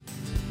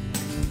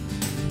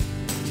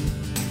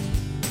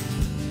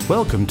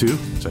Welcome to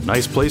It's a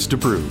Nice Place to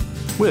Brew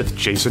with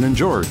Jason and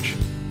George,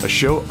 a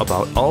show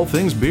about all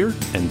things beer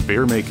and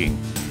beer making.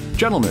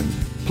 Gentlemen,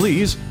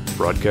 please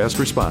broadcast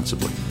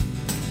responsibly.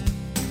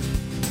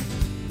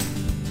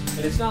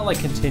 And it's not like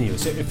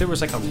continuous. If there was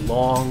like a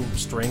long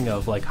string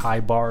of like high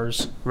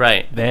bars,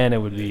 right, then it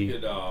would be. You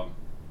could, I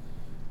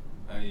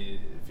mean,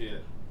 if you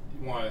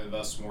want to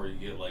invest more, you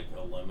get like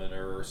a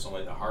limiter or something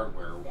like the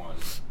hardware one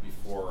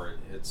before it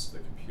hits the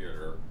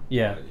computer.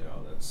 Yeah.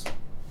 But, that's.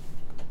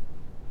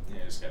 You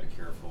just gotta be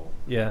careful.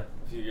 Yeah.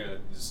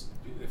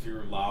 If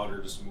you're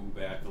louder, just move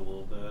back a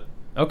little bit.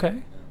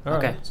 Okay. All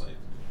right. It's like,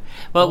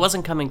 well, it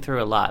wasn't coming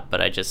through a lot, but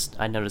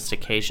I noticed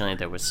occasionally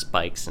there was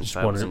spikes, and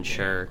so I wasn't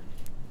sure.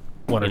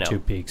 One or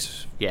two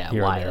peaks. Yeah,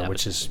 here why and there,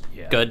 which is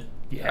good.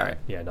 Yeah. All right.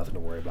 Yeah, nothing to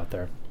worry about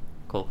there.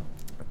 Cool.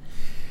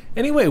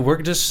 Anyway,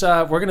 we're just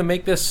we're gonna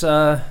make this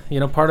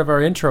part of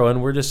our intro,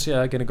 and we're just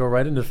gonna go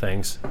right into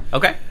things.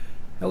 Okay.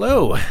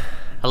 Hello.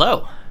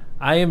 Hello.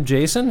 I am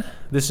Jason.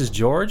 This is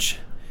George.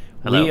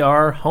 Hello. We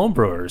are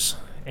homebrewers,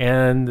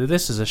 and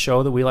this is a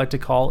show that we like to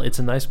call "It's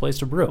a Nice Place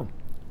to Brew."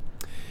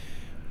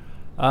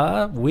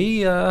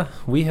 We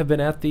have been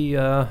at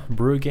the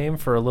brew game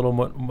for a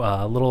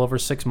little over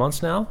 6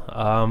 months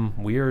now.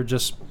 We are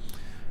just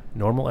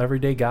normal,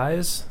 everyday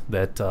guys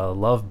that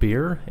love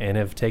beer and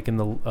have taken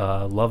the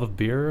love of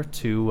beer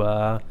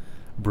to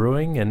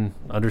brewing and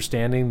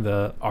understanding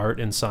the art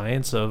and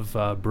science of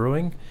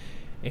brewing.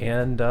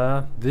 And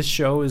this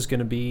show is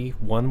going to be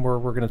one where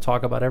we're going to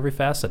talk about every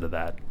facet of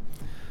that.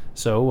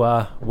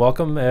 So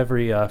welcome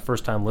every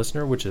first-time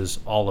listener, which is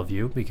all of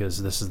you,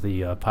 because this is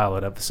the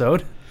pilot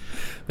episode.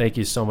 Thank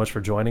you so much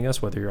for joining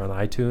us, whether you're on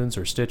iTunes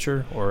or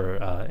Stitcher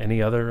or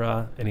any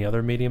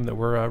other medium that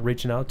we're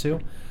reaching out to.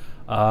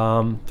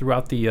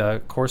 Throughout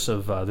the course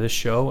of this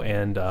show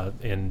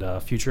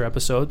and future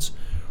episodes,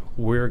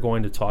 we're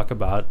going to talk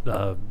about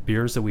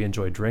beers that we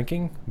enjoy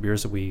drinking,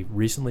 beers that we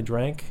recently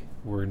drank.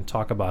 We're going to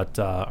talk about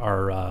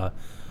our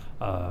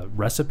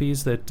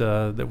recipes that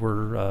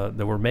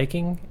we're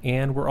making,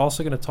 and we're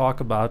also going to talk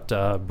about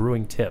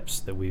brewing tips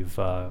that we've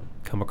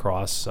come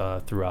across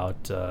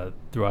throughout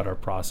our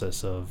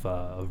process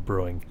of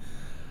brewing.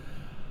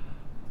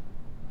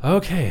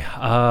 Okay,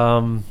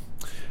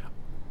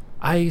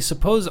 I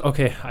suppose.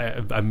 Okay,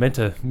 I meant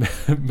to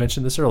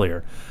mention this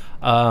earlier.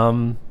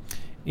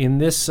 In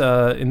this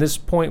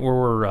point where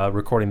we're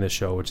recording this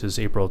show, which is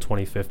April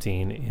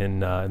 2015 in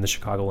the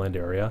Chicagoland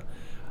area.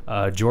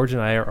 George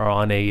and I are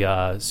on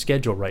a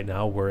schedule right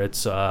now where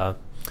it's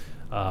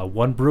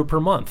one brew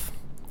per month,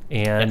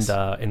 and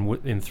yes.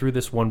 And through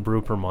this one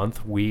brew per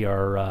month, we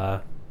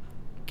are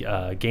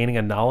gaining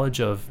a knowledge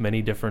of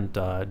many different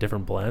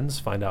blends,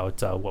 find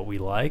out what we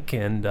like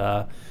and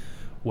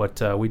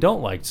what we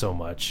don't like so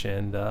much,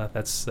 and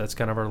that's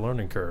kind of our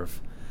learning curve.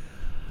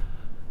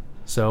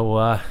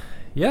 So.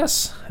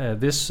 Yes,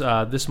 this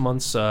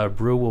month's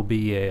brew will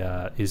be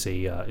is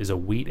a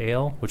wheat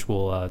ale, which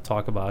we'll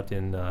talk about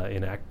in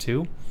Act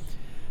 2.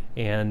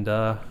 And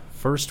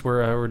first,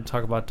 we're going to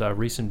talk about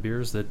recent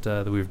beers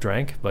that we've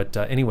drank. But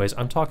anyways,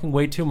 I'm talking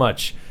way too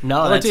much. No,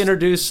 I'd like to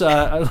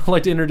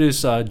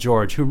introduce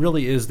George, who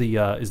really is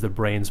the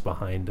brains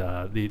behind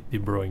the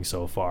brewing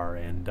so far,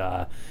 and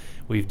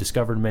we've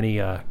discovered many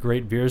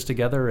great beers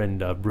together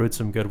and brewed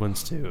some good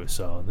ones too.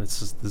 So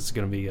this is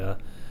going to be.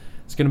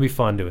 It's going to be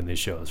fun doing these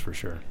shows for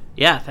sure.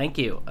 Yeah, thank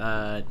you.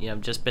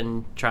 I've just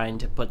been trying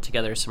to put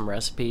together some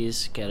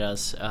recipes, get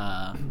us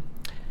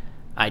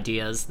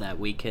ideas that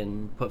we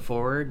can put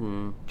forward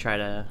and try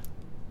to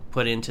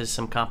put into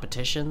some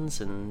competitions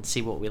and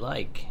see what we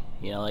like.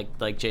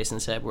 Like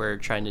Jason said, we're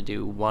trying to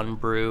do one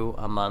brew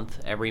a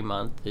month every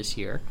month this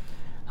year.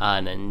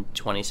 And in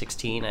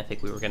 2016, I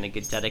think we were going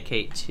to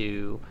dedicate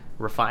to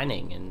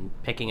refining and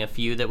picking a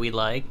few that we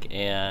like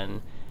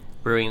and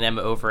brewing them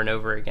over and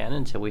over again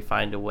until we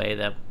find a way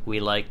that we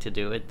like to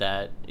do it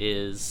that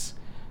is,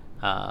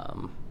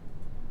 kind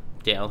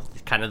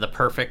of the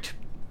perfect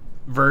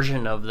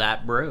version of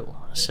that brew.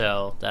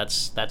 So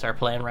that's our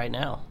plan right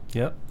now.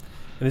 Yep,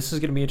 and this is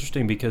going to be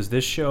interesting because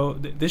this show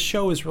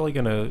is really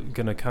going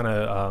to kind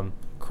of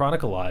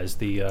chronicleize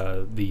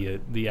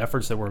the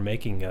efforts that we're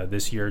making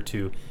this year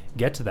to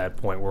get to that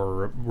point where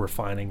we're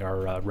refining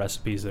our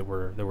recipes that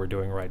we're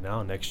doing right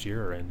now next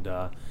year and.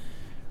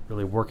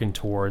 Really working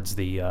towards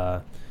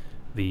the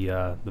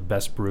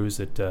best brews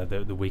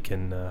that we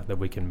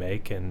can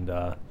make,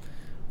 and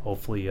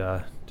hopefully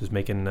just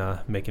making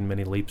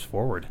many leaps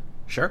forward.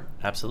 Sure,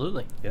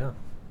 absolutely. Yeah.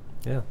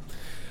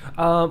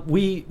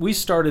 We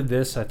started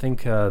this, I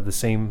think, the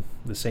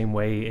same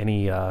way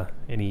any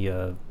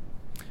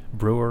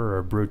brewer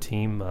or brew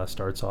team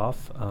starts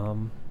off.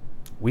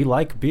 We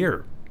like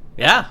beer.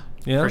 Yeah.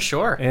 Yeah, for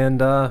sure. And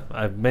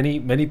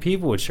many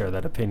people would share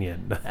that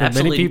opinion.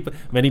 Absolutely.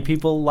 many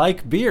people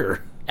like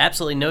beer.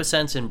 Absolutely no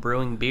sense in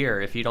brewing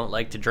beer if you don't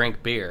like to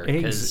drink beer.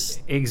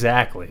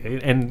 Exactly.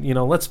 And,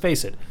 let's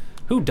face it,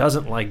 who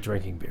doesn't like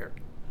drinking beer?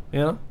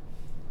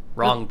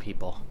 Wrong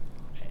people.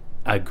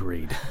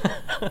 Agreed.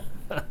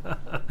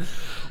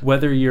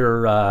 Whether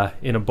you're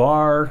in a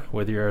bar,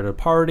 whether you're at a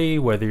party,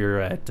 whether you're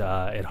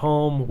at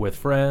home with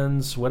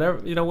friends,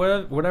 whatever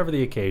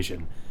the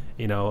occasion,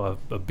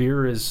 a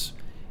beer is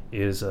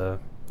a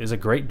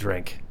great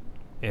drink,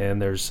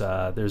 and there's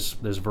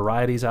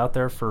varieties out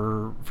there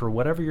for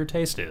whatever your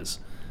taste is.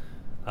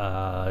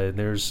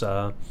 There's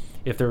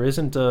if there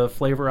isn't a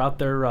flavor out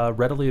there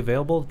readily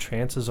available,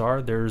 chances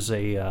are there's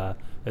a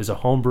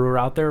home brewer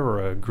out there,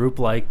 or a group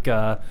like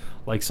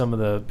some of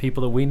the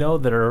people that we know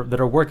that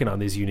are working on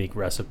these unique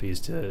recipes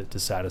to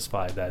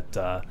satisfy that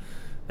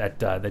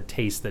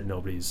taste that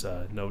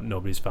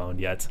nobody's found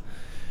yet.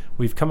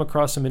 We've come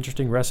across some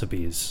interesting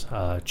recipes: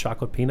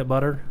 chocolate peanut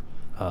butter,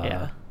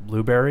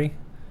 blueberry,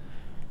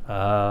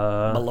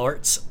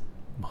 Malort's.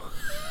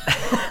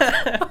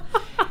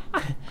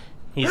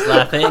 He's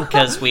laughing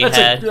because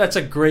that's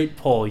a great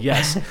poll.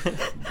 Yes,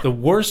 the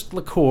worst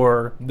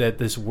liqueur that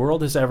this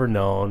world has ever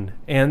known,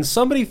 and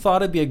somebody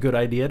thought it'd be a good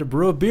idea to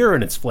brew a beer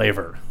in its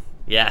flavor.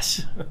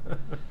 Yes.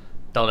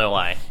 Don't know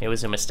why. It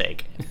was a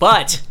mistake.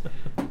 But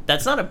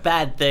that's not a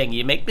bad thing.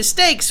 You make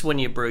mistakes when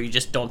you brew. You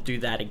just don't do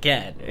that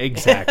again.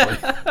 Exactly.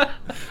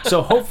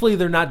 So hopefully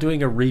they're not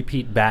doing a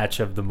repeat batch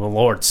of the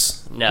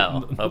Malort's.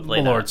 No,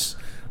 hopefully not.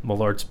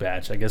 Malort's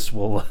batch. I guess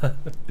we'll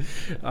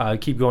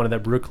keep going to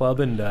that brew club,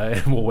 and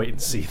we'll wait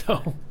and see,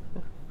 though.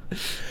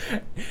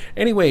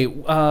 Anyway,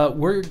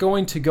 we're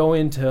going to go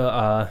into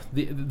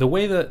the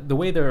way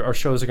that our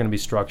shows are going to be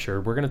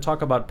structured. We're going to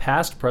talk about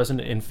past, present,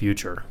 and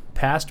future.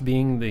 Past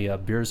being the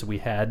beers that we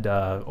had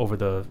over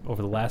the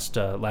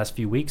last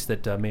few weeks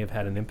that may have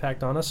had an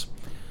impact on us.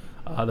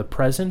 The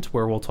present,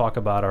 where we'll talk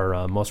about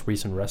our most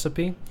recent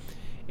recipe,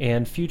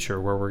 and future,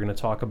 where we're going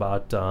to talk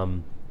about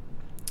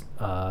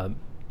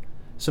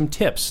some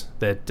tips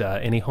that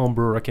any home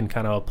brewer can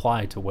kind of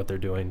apply to what they're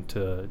doing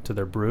to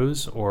their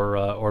brews,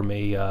 or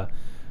may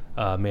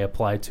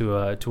apply to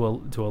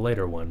a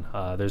later one.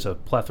 There's a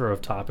plethora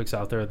of topics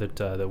out there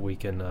that we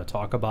can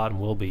talk about, and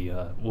will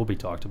be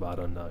talked about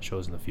on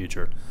shows in the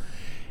future.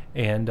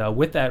 And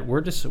with that, we're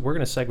going to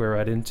segue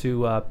right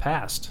into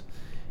past,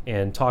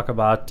 and talk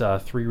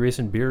about 3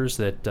 recent beers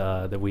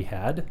that we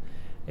had,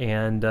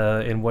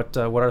 and what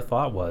our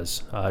thought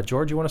was.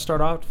 George, you want to start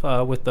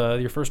off with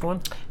your first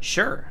one?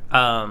 Sure.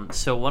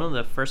 So one of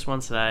the first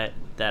ones that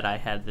I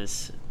had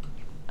this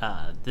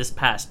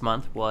past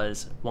month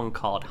was one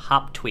called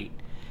Hop Tweet.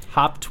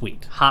 Hop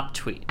Tweet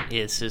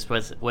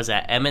was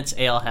at Emmett's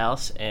Ale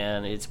House,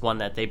 and it's one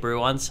that they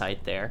brew on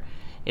site there.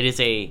 It is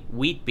a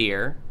wheat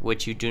beer,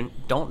 which you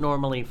don't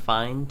normally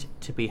find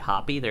to be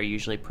hoppy. They're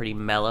usually pretty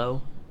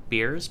mellow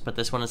beers, but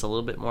this one is a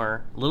little bit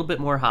more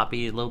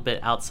hoppy, a little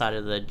bit outside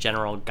of the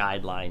general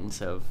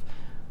guidelines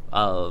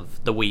of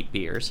the wheat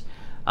beers.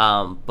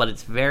 But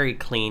it's very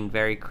clean,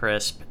 very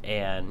crisp,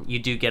 and you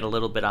do get a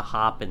little bit of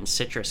hop and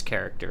citrus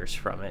characters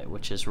from it,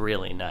 which is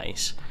really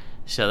nice.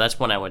 So that's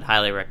one I would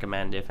highly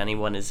recommend if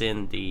anyone is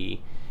in the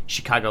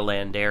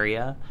Chicagoland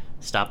area.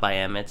 Stop by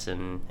Emmett's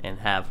and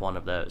have one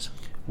of those.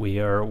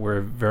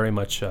 We're very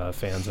much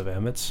fans of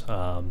Emmett's.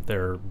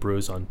 Their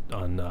brews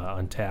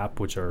on tap,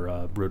 which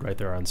are brewed right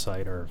there on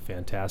site, are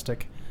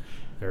fantastic.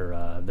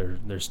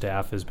 Their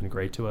staff has been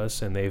great to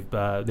us, and they've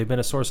been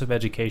a source of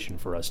education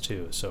for us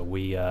too. So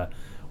we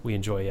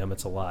enjoy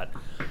Emmett's a lot.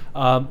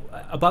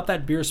 About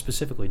that beer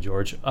specifically,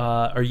 George,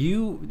 do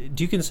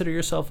you consider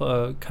yourself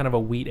a kind of a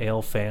wheat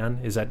ale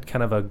fan? Is that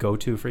kind of a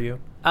go-to for you?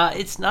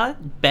 It's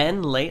not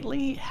been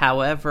lately.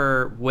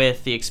 However,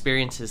 with the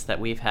experiences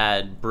that we've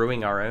had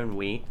brewing our own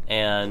wheat,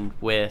 and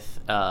with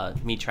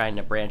me trying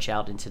to branch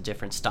out into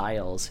different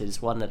styles,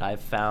 is one that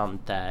I've found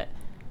that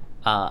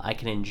I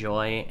can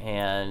enjoy,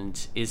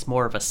 and is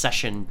more of a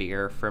session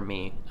beer for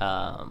me,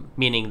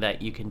 meaning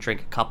that you can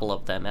drink a couple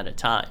of them at a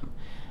time.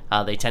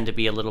 They tend to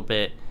be a little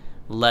bit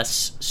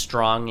less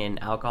strong in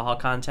alcohol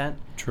content.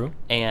 True.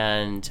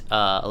 And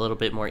a little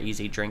bit more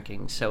easy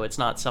drinking. So it's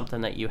not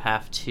something that you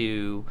have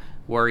to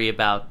worry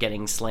about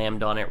getting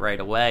slammed on it right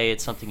away.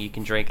 It's something you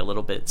can drink a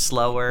little bit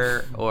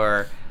slower,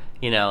 or,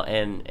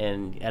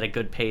 and at a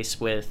good pace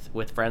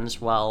with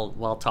friends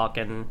while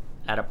talking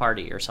at a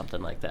party or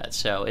something like that.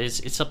 So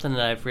it's something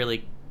that I've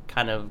really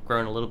kind of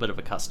grown a little bit of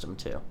accustomed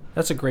to.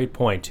 That's a great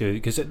point too,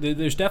 because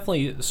there's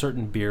definitely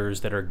certain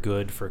beers that are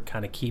good for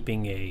kind of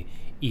keeping a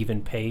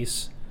even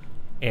pace,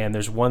 and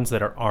there's ones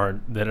that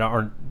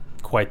aren't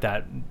quite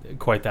that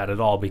at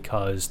all,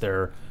 because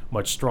they're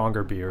much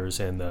stronger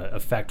beers, and the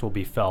effect will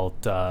be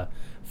felt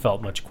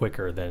much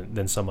quicker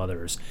than some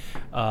others.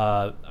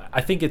 I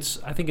think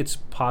it's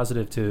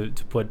positive to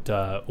put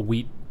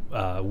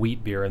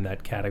wheat beer in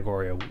that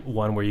category,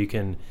 one where you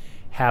can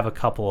have a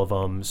couple of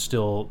them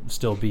still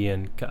be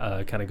in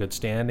kind of good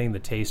standing. The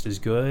taste is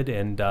good,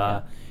 and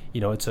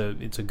it's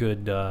a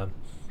good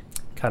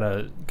kind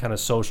of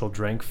social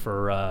drink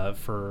for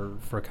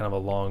kind of a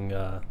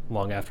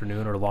long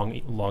afternoon or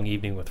long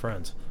evening with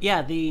friends.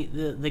 Yeah,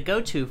 the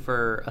go-to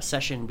for a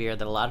session beer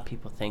that a lot of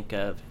people think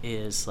of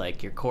is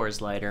like your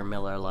Coors Light or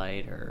Miller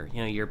Lite, or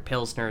your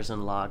Pilsners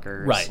and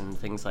lagers, right, and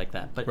things like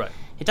that. But right,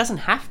 it doesn't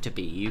have to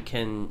be. You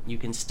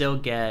can still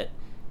get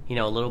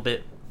a little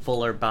bit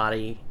fuller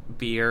body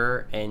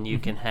beer, and you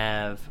can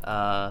have,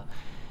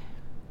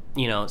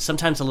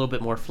 sometimes a little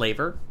bit more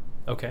flavor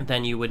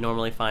than you would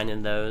normally find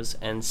in those,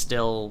 and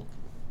still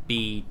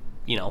be,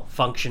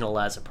 functional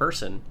as a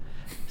person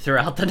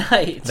throughout the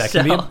night.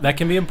 That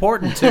can be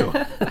important too.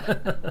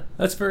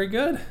 That's very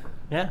good.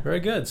 Yeah. Very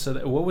good.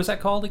 So what was that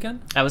called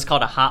again? That was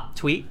called a Hop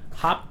Tweet.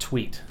 Hop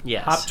Tweet.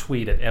 Yes. Hop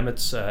Tweet at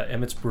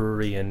Emmett's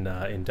Brewery in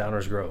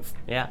Downers Grove.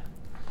 Yeah.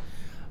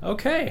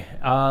 Okay.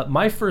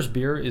 My first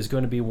beer is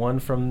going to be one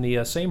from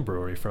the same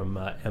brewery, from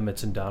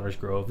Emmett's in Downers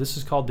Grove. This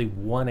is called the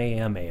 1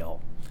 a.m.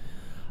 Ale.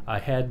 I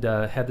had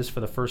this for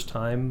the first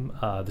time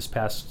this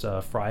past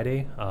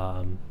Friday.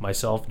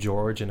 Myself,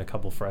 George, and a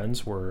couple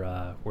friends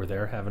were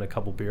there having a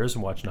couple beers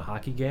and watching a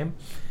hockey game.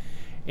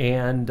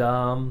 And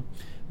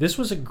this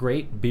was a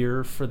great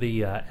beer for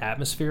the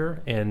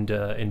atmosphere and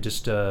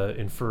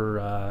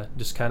for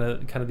just kind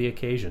of the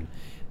occasion.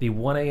 The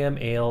 1 a.m.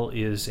 Ale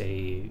is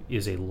a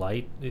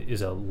light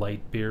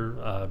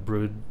beer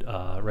brewed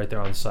right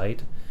there on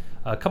site.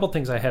 A couple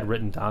things I had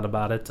written down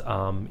about it.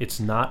 It's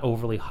not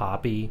overly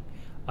hoppy.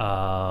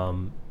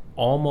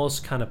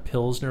 Almost kind of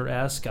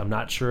Pilsner-esque. I'm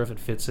not sure if it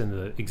fits in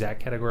the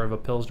exact category of a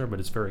Pilsner, but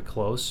it's very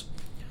close.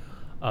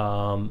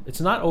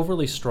 It's not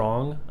overly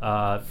strong.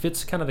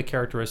 Fits kind of the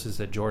characteristics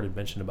that Jordan had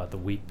mentioned about the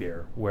wheat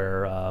beer,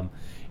 where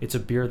it's a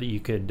beer that you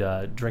could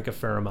drink a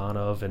fair amount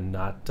of and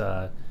not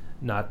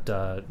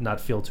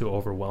feel too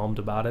overwhelmed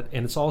about it.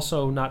 And it's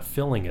also not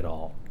filling at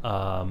all.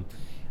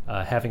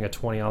 Having a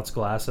 20-ounce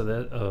glass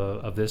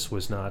of this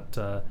was not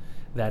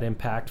that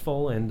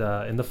impactful,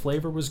 and the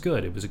flavor was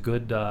good. It was a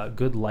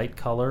good light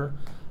color.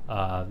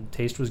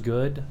 Taste was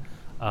good.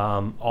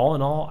 All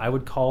in all, I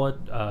would call it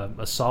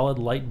a solid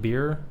light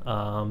beer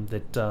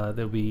that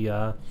would be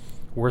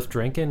worth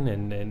drinking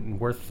and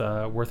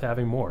worth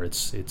having more.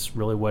 It's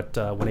really what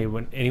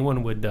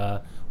anyone would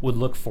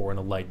look for in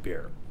a light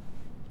beer.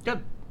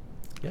 Good.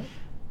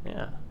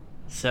 Yeah.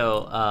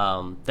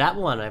 So that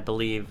one, I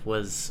believe,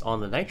 was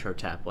on the Nitro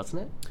Tap,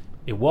 wasn't it?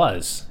 It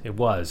was,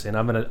 and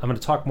I'm gonna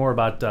talk more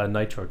about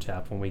Nitro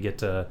Tap when we get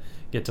to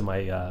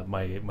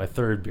my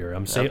third beer.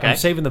 I'm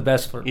saving the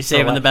best for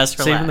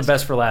the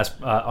best for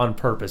last on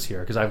purpose here,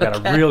 because I've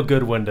got a real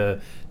good one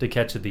to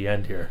catch at the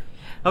end here.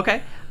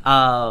 Okay.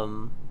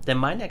 Then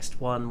my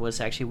next one was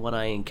actually one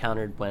I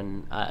encountered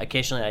when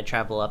occasionally I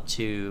travel up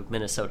to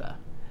Minnesota.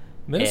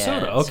 Okay.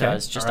 So I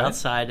was just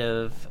outside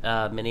of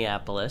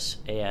Minneapolis,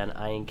 and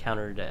I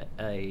encountered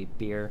a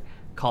beer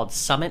called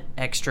Summit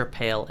Extra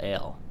Pale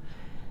Ale.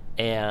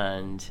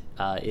 And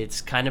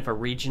it's kind of a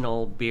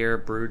regional beer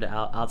brewed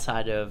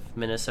outside of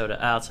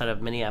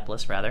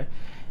Minneapolis, rather.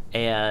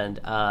 And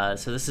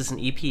so this is an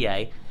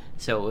EPA,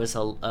 so it was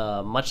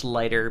a much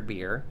lighter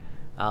beer,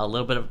 a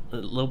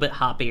little bit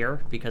hoppier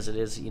because it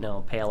is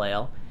pale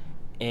ale,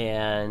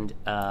 and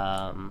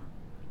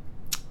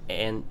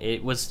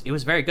it was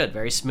very good,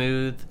 very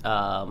smooth.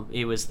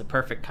 It was the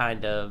perfect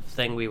kind of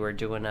thing. We were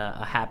doing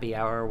a happy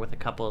hour with a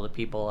couple of the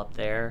people up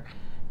there.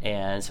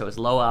 And so it was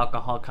low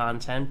alcohol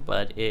content,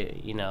 but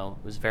it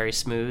was very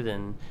smooth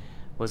and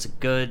was a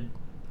good,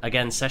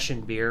 again,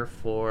 session beer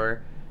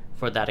for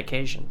that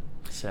occasion.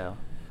 So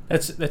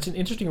that's an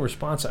interesting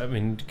response. I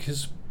mean,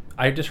 because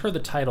I just heard the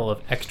title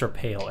of Extra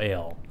Pale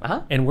Ale,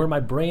 and where my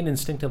brain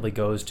instinctively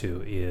goes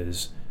to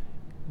is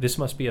this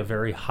must be a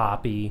very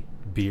hoppy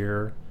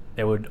beer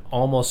that would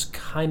almost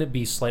kind of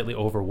be slightly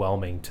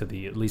overwhelming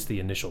to at least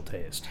the initial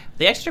taste.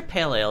 The Extra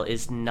Pale Ale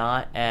is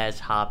not as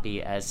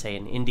hoppy as, say,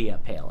 an India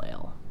Pale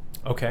Ale.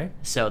 Okay.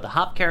 So the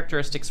hop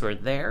characteristics were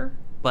there,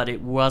 but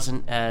it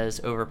wasn't as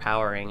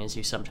overpowering as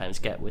you sometimes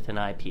get with an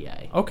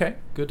IPA. Okay,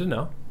 good to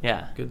know.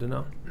 Yeah. Good to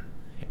know.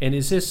 And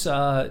is this,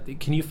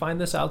 can you find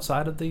this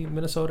outside of the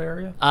Minnesota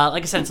area?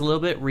 Like I said, it's a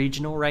little bit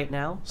regional right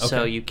now, okay.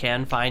 So you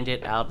can find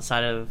it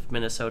outside of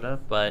Minnesota,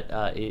 but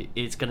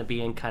it's going to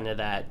be in kind of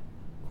that,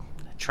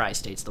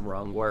 tri-state's the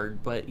wrong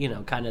word, but,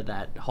 kind of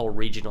that whole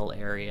regional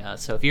area.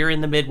 So if you're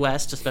in the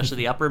Midwest, especially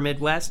the upper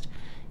Midwest,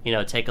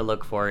 take a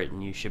look for it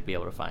and you should be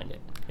able to find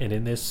it. And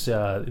in this,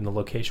 in the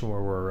location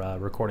where we're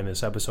recording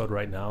this episode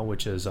right now,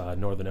 which is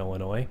Northern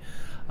Illinois,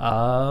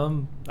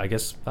 I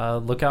guess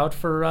look out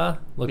for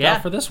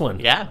this one.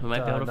 Yeah, we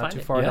might be able to find it. Not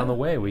too far down the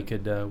way. We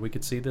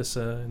could see this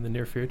in the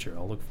near future.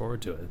 I'll look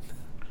forward to it.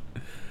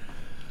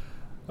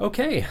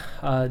 Okay,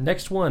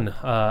 next one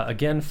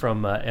again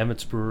from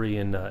Emmett's Brewery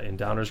in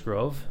Downers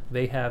Grove.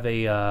 They have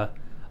a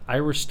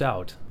Irish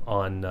Stout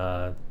on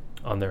their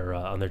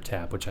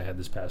tap, which I had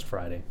this past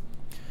Friday.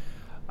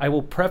 I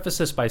will preface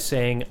this by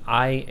saying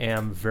I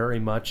am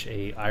very much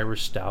a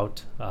Irish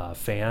Stout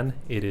fan.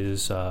 It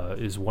is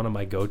one of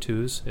my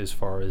go-tos as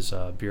far as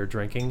beer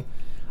drinking.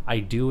 I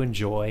do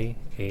enjoy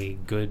a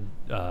good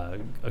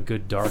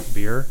dark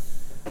beer,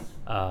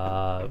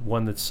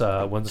 one that's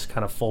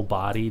kind of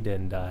full-bodied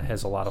and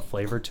has a lot of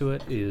flavor to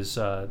it. Is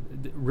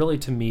really,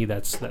 to me,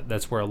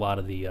 that's where a lot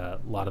of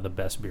the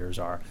best beers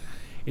are.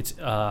 It's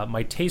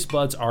my taste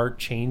buds are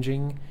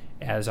changing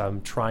as I'm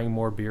trying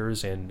more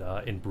beers and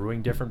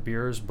brewing different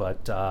beers,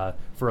 but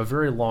for a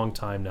very long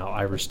time now,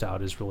 Irish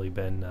Stout has really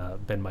been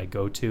my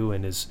go-to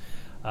and is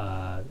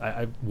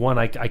I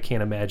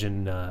can't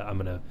imagine I'm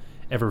going to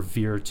ever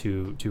veer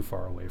too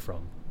far away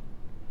from.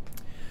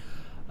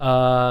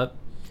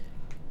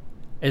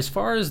 As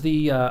far as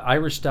the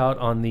Irish Stout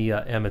on the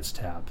Emmett's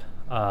Tap,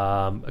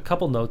 a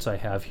couple notes I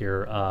have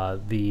here.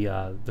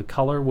 The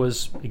color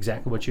was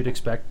exactly what you'd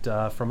expect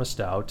from a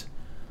stout.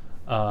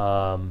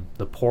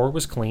 The pour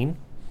was clean.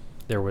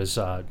 There was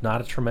not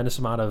a tremendous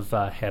amount of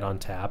head on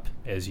tap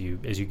as you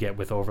get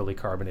with overly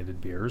carbonated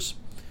beers.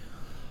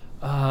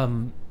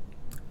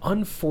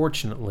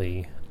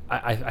 Unfortunately,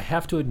 I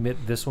have to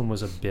admit this one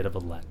was a bit of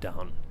a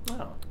letdown.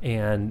 Oh.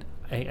 And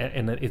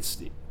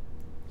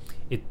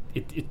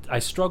I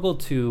struggle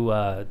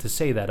to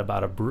say that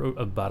about a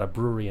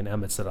brewery in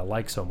Emmett's that I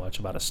like so much,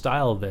 about a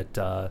style that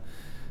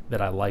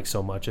I like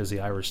so much as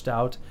the Irish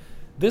Stout.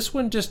 This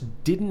one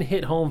just didn't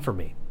hit home for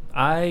me.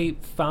 I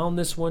found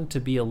this one to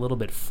be a little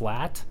bit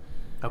flat.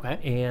 Okay.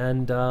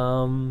 And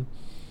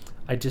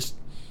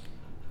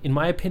in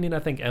my opinion, I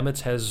think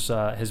Emmett's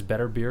has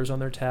better beers on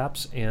their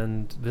taps,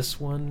 and this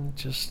one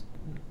just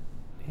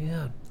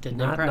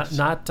Didn't impress.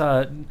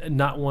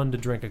 Not one to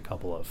drink a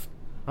couple of.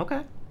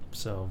 Okay.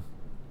 So.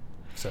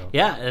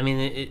 Yeah, I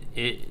mean,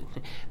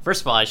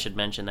 first of all, I should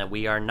mention that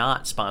we are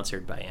not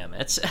sponsored by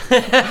Emmett's.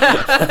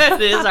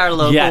 It is our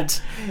local.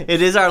 Yet.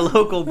 It is our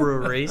local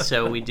brewery,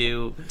 so we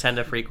do tend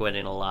to frequent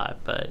it a lot.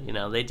 But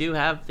they do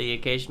have the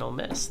occasional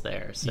miss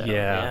there. So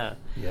yeah.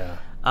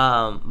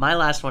 My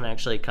last one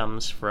actually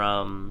comes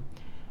from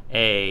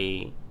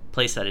a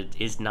place that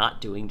is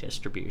not doing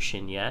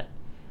distribution yet.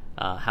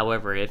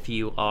 However, if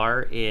you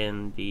are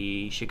in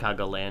the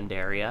Chicagoland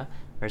area,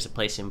 there's a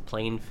place in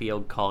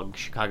Plainfield called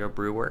Chicago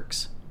Brew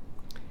Works.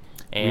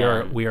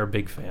 And we are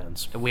big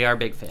fans. We are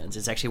big fans.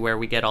 It's actually where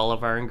we get all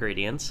of our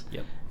ingredients.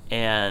 Yep.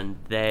 And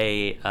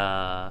they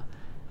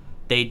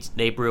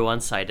brew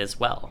on site as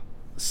well.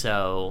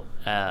 So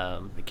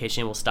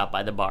occasionally we'll stop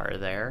by the bar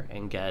there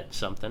and get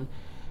something.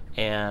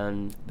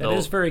 And that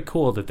is very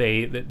cool that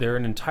they're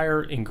an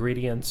entire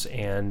ingredients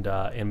and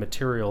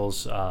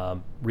materials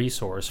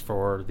resource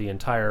for the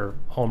entire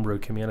homebrew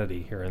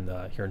community here in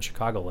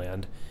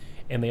Chicagoland.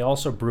 And they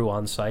also brew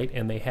on site,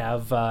 and they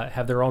have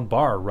their own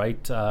bar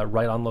right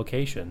on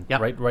location, yep.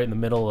 right in the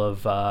middle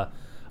of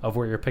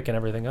where you're picking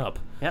everything up.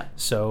 Yeah.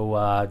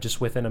 So just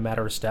within a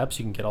matter of steps,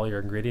 you can get all your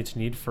ingredients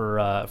you need for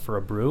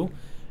a brew,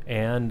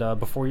 and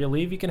before you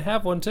leave, you can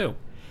have one too.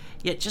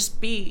 Yeah,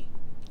 just be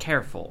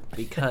careful,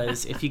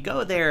 because if you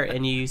go there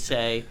and you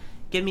say,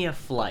 "Give me a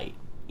flight,"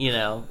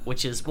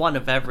 which is one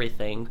of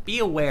everything, be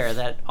aware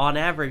that on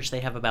average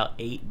they have about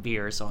 8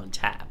 beers on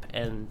tap,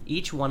 and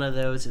each one of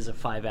those is a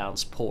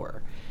 5-ounce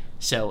pour.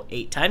 So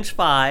 8 times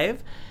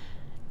 5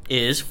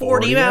 is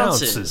 40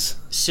 ounces.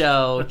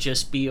 So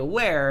just be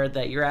aware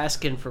that you're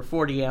asking for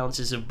 40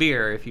 ounces of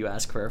beer if you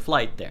ask for a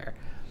flight there.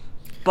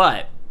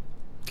 But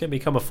can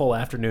become a full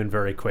afternoon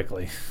very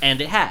quickly.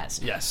 And it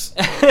has. Yes.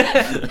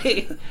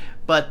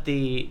 But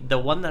the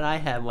one that I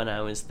had when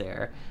I was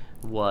there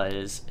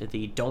was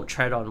the Don't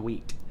Tread on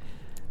Wheat.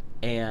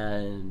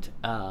 And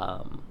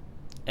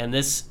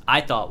this I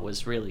thought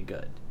was really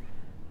good.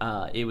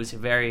 It was a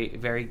very,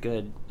 very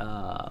good.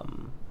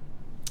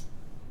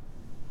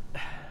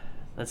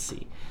 Let's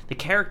see. The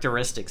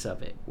characteristics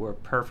of it were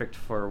perfect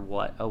for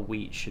what a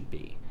wheat should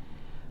be.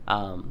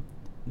 When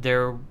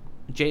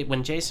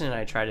Jason and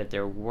I tried it,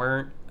 there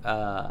wasn't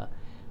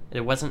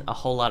a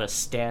whole lot of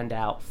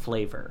standout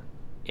flavor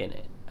in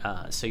it.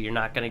 So you're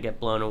not going to get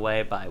blown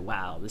away by,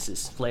 wow, this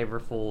is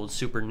flavorful,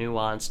 super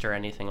nuanced, or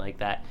anything like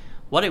that.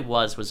 What it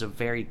was a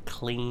very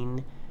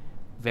clean,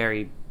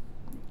 very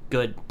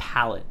good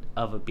palate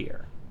of a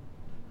beer.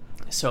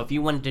 So if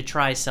you wanted to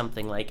try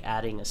something like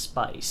adding a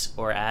spice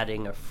or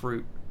adding a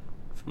fruit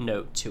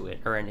note to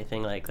it or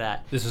anything like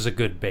that, this is a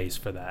good base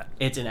for that.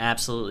 It's an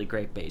absolutely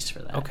great base for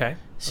that. Okay.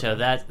 So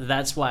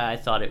that's why I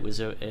thought it was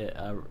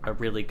a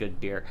really good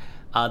beer.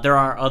 There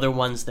are other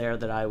ones there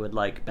that I would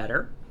like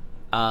better.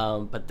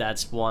 But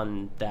that's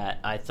one that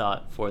I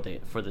thought for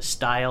the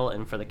style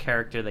and for the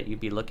character that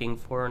you'd be looking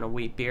for in a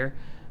wheat beer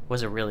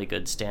was a really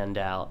good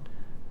standout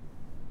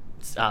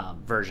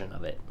version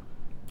of it.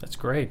 That's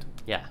great.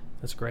 Yeah,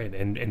 that's great.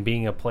 And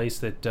being a place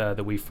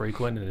that we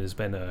frequent and has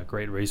been a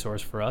great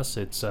resource for us,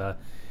 it's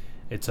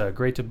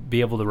great to be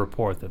able to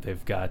report that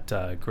they've got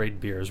great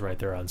beers right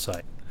there on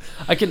site.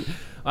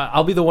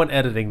 I'll be the one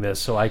editing this,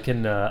 so I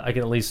can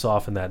at least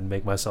soften that and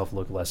make myself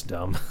look less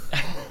dumb.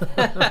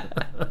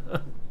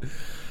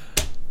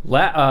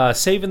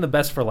 Saving the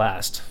best for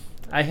last.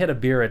 I had a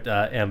beer at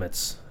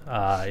Emmett's.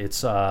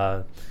 It's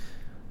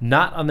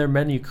not on their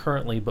menu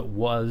currently, but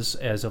was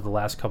as of the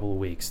last couple of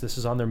weeks. This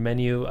is on their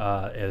menu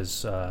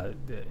as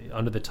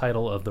under the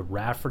title of the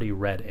Rafferty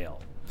Red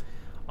Ale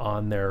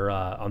on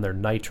their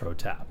Nitro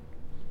tap.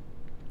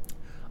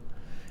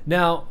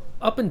 Now,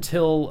 up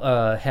until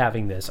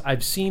having this,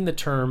 I've seen the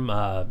term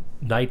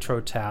Nitro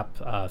tap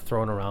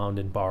thrown around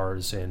in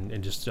bars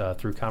and just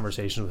through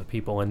conversations with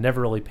people, and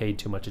never really paid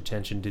too much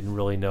attention. Didn't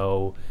really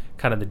know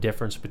kind of the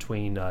difference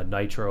between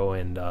nitro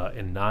and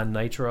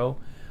non-nitro.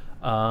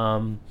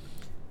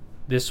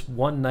 This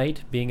one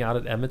night being out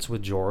at Emmett's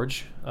with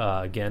George,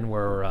 again,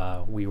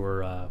 where we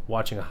were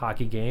watching a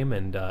hockey game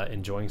and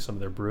enjoying some of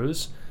their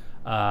brews.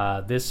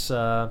 This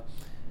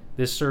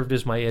served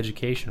as my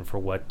education for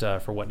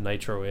what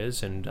nitro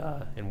is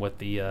and what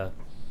the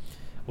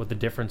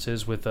difference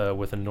is with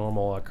a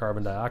normal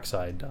carbon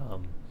dioxide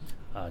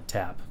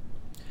tap.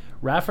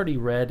 Rafferty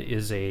Red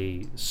is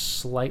a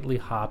slightly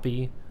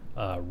hoppy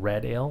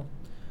red ale.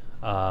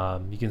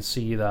 You can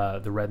see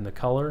the red in the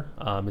color.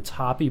 It's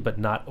hoppy, but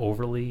not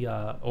overly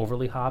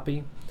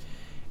hoppy.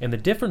 And the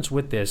difference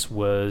with this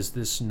was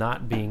this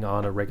not being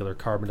on a regular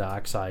carbon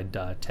dioxide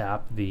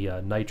tap,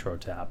 the nitro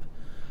tap.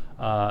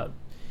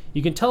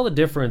 You can tell the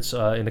difference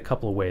in a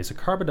couple of ways. A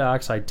carbon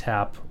dioxide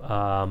tap,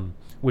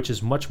 which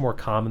is much more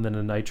common than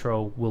a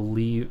nitro,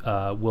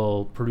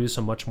 will produce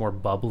a much more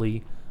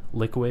bubbly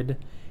liquid.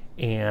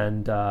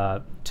 And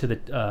to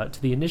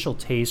the initial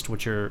taste,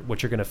 what you're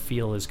going to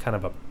feel is kind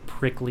of a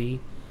prickly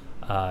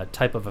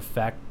type of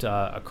effect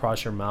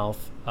across your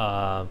mouth,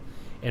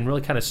 and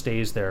really kind of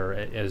stays there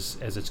as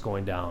it's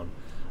going down.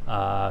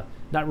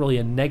 Not really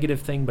a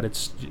negative thing, but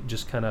it's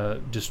just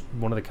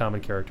one of the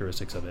common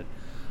characteristics of it.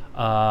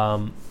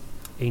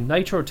 A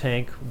nitro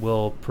tank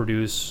will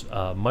produce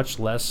much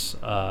less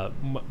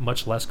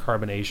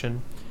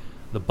carbonation.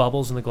 The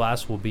bubbles in the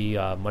glass will be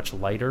much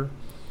lighter.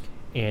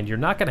 And you're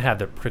not going to have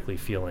the prickly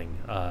feeling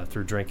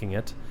through drinking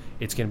it.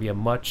 It's going to be a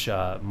much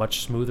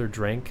smoother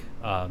drink,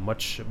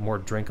 much more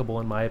drinkable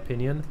in my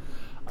opinion.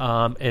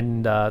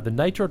 And the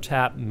Nitro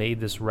Tap made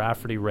this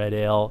Rafferty Red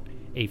Ale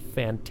a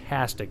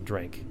fantastic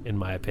drink in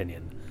my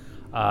opinion.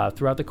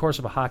 Throughout the course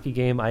of a hockey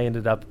game, I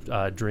ended up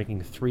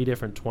drinking 3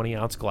 different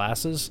 20-ounce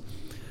glasses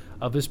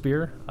of this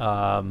beer.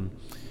 I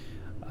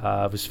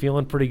was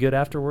feeling pretty good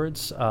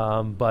afterwards,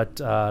 but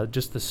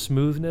just the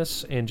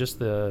smoothness and just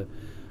the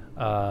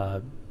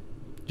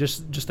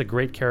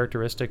great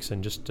characteristics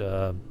and just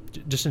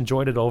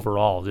enjoyed it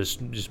overall.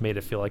 Just made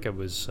it feel like it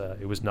was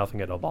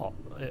nothing at all.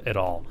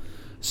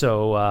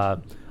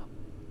 So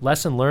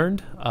lesson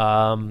learned.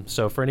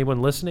 So for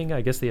anyone listening,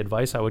 I guess the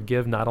advice I would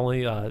give not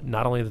only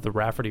that the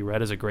Rafferty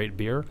Red is a great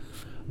beer,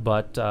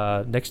 but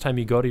next time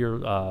you go to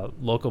your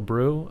local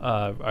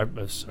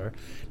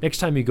next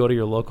time you go to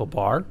your local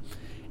bar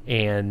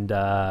and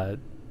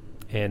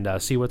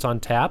see what's on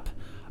tap.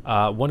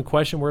 One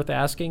question worth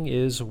asking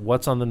is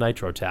what's on the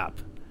Nitro Tap.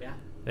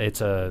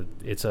 It's a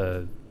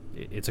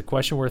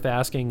question worth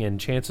asking, and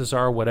chances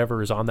are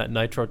whatever is on that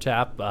Nitro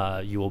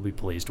Tap, you will be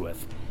pleased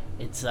with.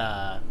 It's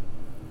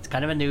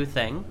kind of a new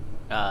thing.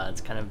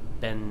 It's kind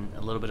of been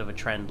a little bit of a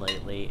trend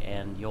lately,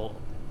 and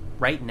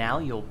right now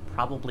you'll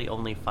probably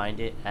only find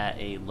it at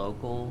a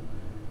local,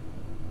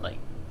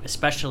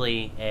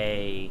 especially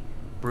a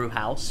brew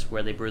house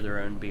where they brew their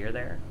own beer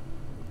there,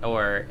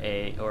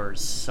 or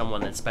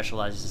someone that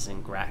specializes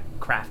in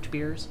craft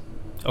beers.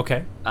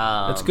 Okay,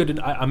 that's good.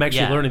 I'm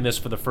actually learning this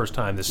for the first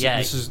time. This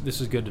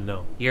is good to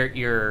know.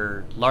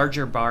 Your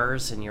larger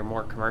bars and your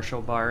more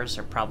commercial bars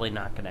are probably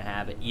not going to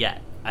have it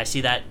yet. I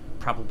see that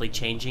probably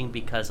changing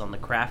because on the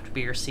craft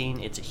beer scene,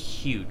 it's a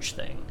huge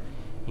thing.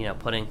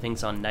 Putting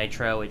things on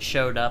nitro. It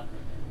showed up,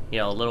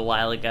 a little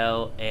while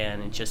ago,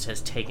 and it just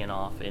has taken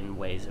off in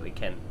ways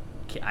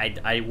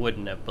that I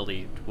wouldn't have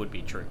believed would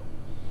be true.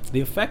 The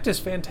effect is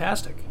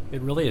fantastic.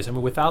 It really is. I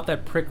mean, without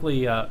that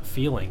prickly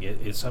feeling,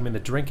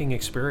 the drinking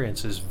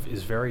experience is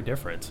very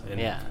different.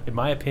 And in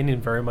my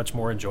opinion, very much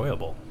more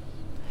enjoyable.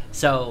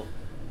 So,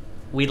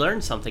 we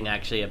learned something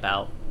actually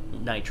about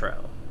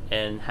nitro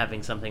and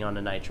having something on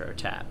a nitro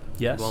tap.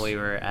 Yes. When we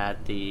were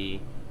at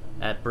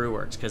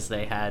Brewworks, because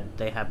they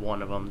had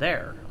one of them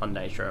there on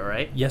nitro,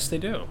 right? Yes, they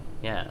do.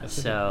 Yeah. Yes,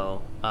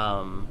 so,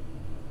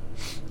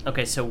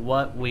 okay, so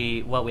what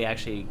we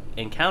actually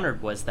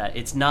encountered was that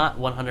it's not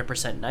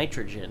 100%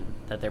 nitrogen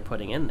that they're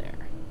putting in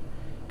there,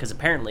 because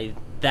apparently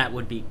that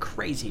would be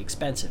crazy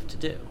expensive to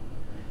do.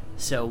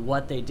 So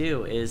what they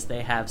do is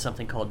they have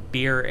something called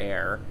beer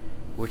air,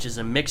 which is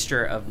a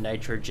mixture of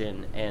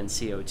nitrogen and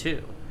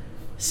CO2.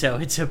 So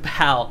it's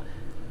about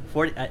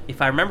 40,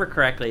 if I remember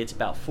correctly, it's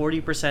about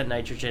 40%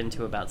 nitrogen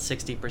to about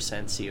 60%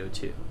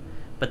 CO2.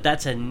 But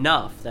that's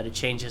enough that it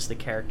changes the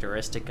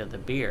characteristic of the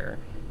beer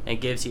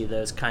and gives you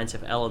those kinds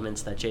of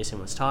elements that Jason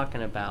was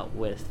talking about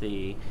with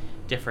the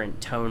different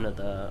tone of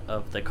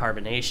the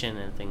carbonation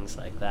and things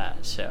like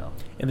that. So,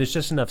 and there's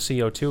just enough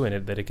CO2 in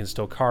it that it can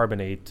still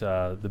carbonate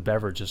the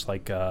beverage, just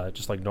like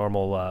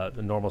normal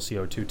the normal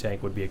CO2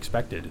 tank would be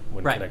expected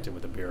when connected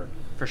with a beer.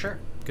 For sure.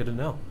 Good to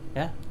know.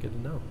 Yeah. Good to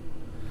know.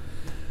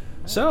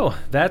 So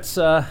that's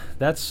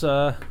most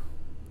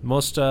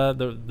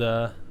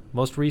the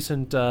most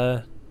recent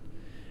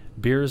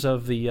beers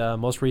of the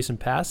most recent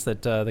past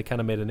that kind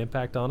of made an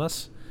impact on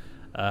us.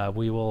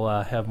 We will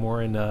have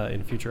more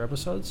in future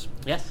episodes.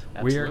 Yes,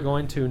 absolutely. We are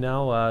going to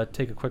now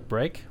take a quick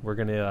break. We're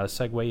going to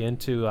segue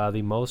into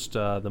the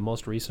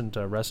most recent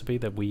recipe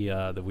that we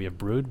have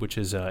brewed, which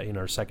is in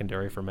our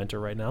secondary fermenter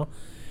right now.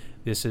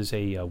 This is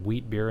a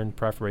wheat beer in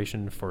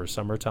preparation for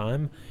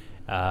summertime.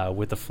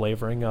 with the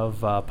flavoring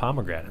of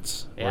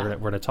pomegranates. Yeah. We're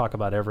gonna talk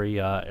about every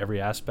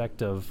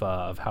aspect of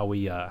how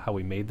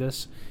we made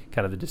this,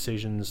 kind of the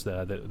decisions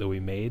that we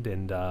made,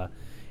 and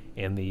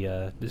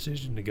the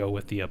decision to go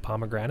with the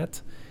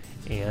pomegranate,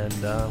 and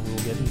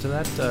we'll get into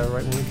that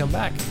right when we come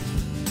back.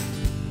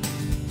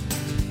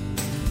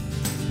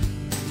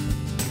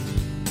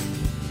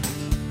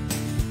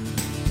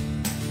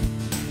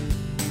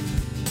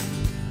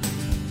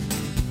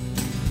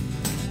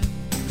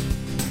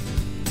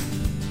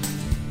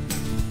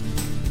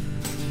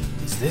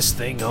 Is this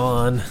thing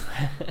on?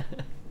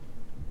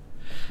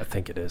 I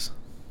think it is.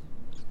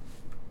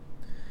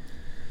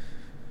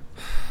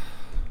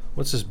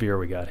 What's this beer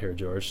we got here,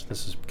 George?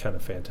 This is kind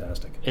of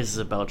fantastic. This is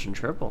a Belgian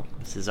triple.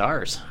 This is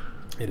ours.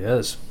 It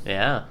is.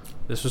 Yeah.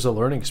 This was a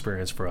learning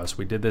experience for us.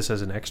 We did this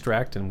as an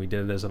extract, and we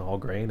did it as an all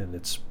grain, and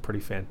it's pretty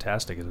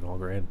fantastic as an all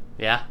grain.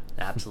 Yeah,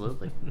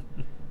 absolutely.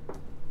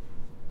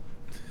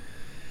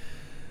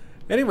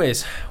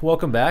 Anyways,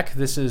 welcome back.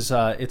 This is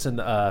it's an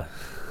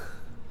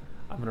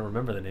I'm gonna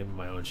remember the name of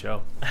my own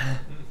show.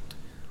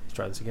 Let's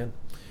try this again.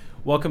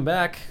 Welcome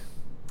back.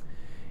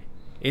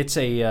 It's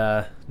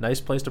a nice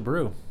place to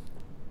brew,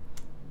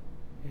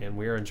 and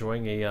we are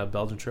enjoying a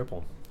Belgian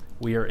triple.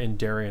 We are in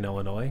Darien,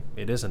 Illinois.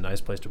 It is a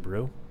nice place to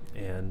brew,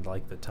 and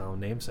like the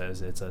town name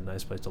says, it's a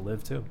nice place to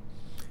live too.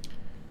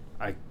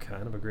 I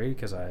kind of agree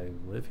because I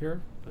live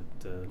here, but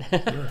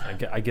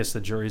yeah, I guess the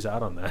jury's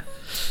out on that.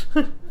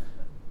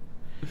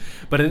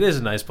 But it is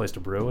a nice place to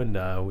brew,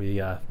 and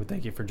we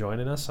thank you for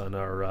joining us on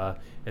our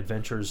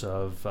adventures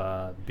of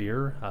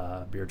beer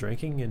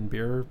drinking, and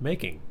beer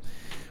making.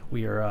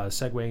 We are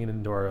segueing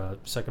into our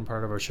second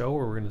part of our show,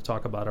 where we're going to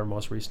talk about our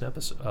most recent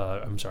episode.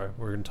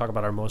 We're going to talk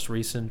about our most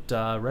recent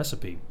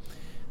recipe.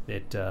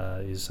 It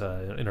is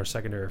in our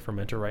secondary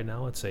fermenter right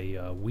now. It's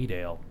a wheat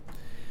ale.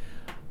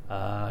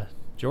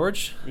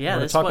 George, Yeah,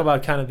 want to this talk one-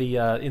 about kind of the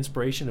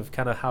inspiration of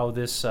kind of how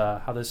this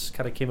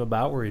kind of came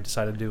about, where you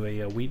decided to do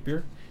a wheat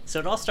beer. So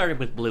it all started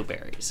with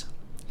blueberries.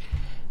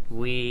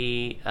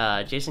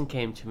 Jason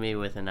came to me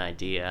with an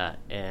idea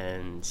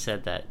and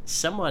said that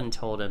someone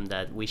told him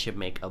that we should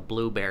make a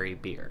blueberry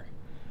beer.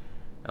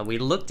 And we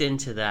looked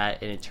into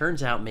that, and it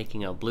turns out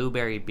making a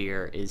blueberry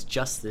beer is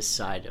just this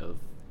side of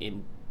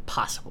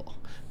impossible,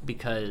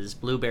 because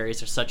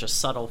blueberries are such a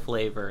subtle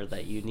flavor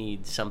that you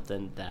need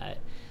something that,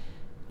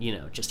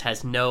 just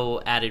has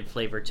no added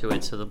flavor to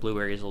it, so the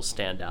blueberries will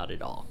stand out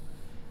at all.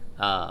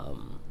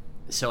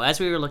 So as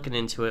we were looking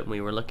into it, and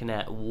we were looking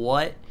at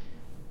what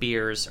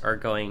beers are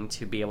going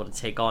to be able to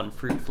take on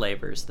fruit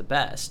flavors the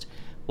best,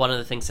 one of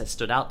the things that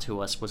stood out to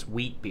us was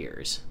wheat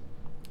beers.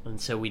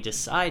 And so we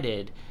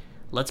decided,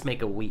 let's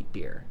make a wheat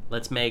beer.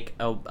 Let's make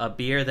a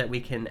beer that we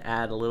can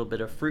add a little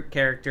bit of fruit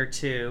character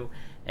to,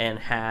 and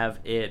have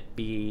it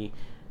be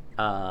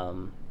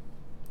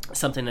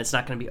something that's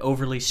not going to be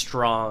overly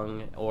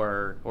strong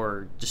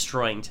or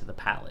destroying to the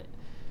palate.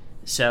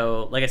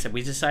 So, like I said,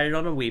 we decided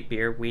on a wheat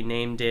beer. We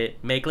named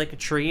it Make Like a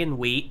Tree and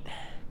Wheat.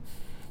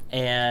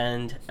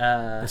 And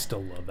I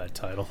still love that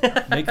title.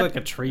 Make like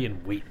a tree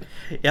and wheat.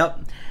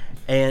 Yep.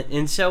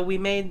 And so we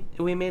made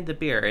the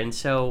beer. And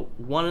so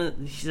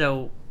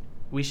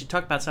we should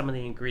talk about some of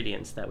the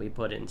ingredients that we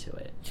put into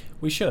it.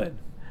 We should.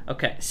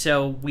 Okay,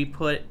 so we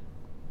put,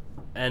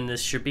 and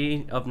this should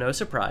be of no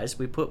surprise,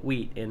 we put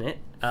wheat in it.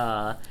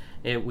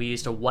 We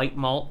used a white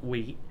malt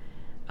wheat.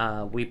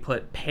 We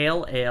put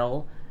pale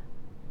ale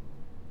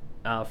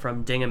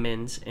from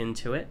Dingemans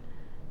into it.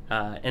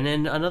 And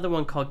then another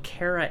one called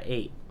Cara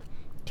 8.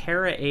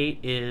 Cara 8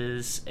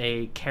 is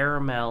a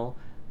caramel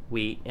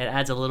wheat. It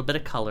adds a little bit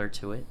of color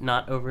to it,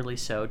 not overly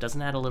so. It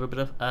doesn't add a little bit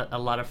of a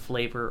lot of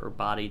flavor or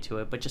body to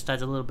it, but just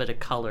adds a little bit of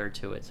color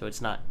to it, so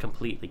it's not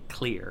completely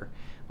clear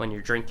when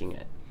you're drinking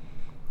it.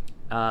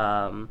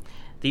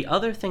 The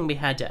other thing we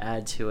had to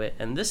add to it,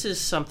 and this is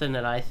something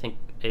that I think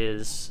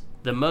is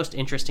the most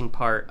interesting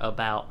part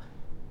about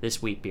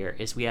this wheat beer,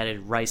 is we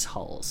added rice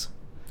hulls.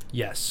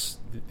 Yes,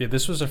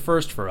 this was a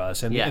first for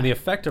us, and, Yeah. and the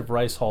effect of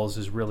rice hulls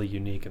is really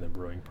unique in the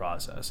brewing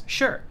process.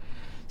 Sure.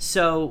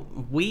 So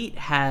wheat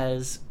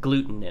has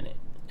gluten in it,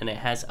 and it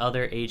has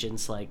other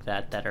agents like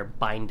that are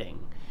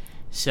binding.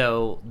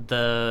 So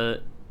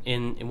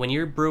when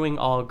you're brewing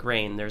all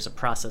grain, there's a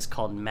process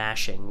called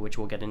mashing, which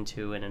we'll get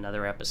into in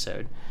another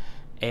episode.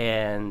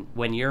 And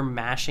when you're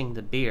mashing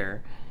the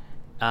beer,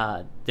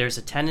 there's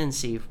a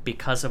tendency,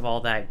 because of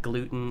all that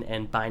gluten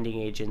and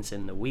binding agents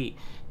in the wheat,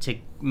 to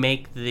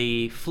make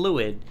the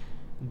fluid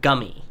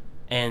gummy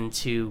and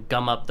to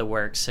gum up the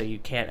works, so you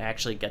can't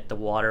actually get the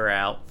water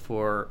out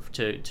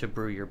to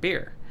brew your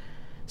beer.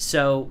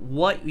 So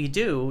what you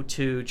do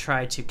to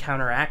try to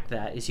counteract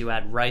that is you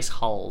add rice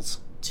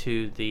hulls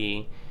to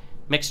the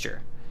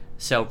mixture.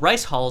 So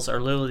rice hulls are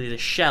literally the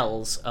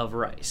shells of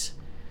rice.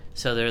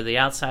 So they're the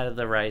outside of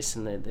the rice,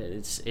 and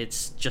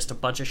it's just a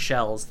bunch of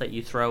shells that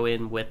you throw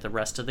in with the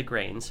rest of the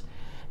grains,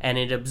 and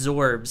it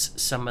absorbs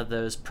some of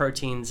those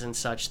proteins and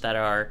such that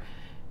are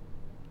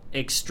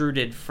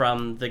extruded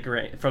from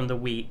the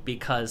wheat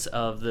because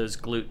of those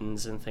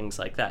glutens and things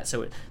like that.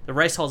 So the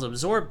rice hulls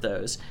absorb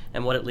those,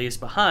 and what it leaves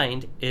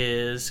behind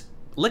is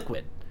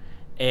liquid,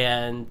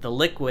 and the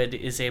liquid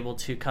is able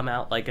to come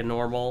out like a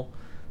normal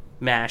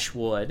mash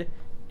would,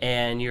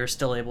 and you're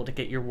still able to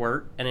get your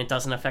wort, and it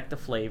doesn't affect the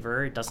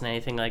flavor. It doesn't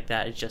anything like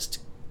that. It just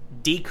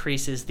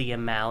decreases the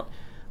amount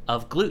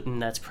of gluten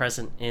that's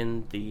present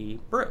in the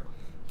brew.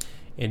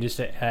 And just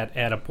to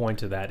add a point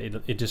to that,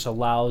 it just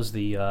allows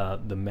the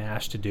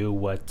mash to do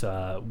what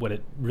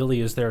it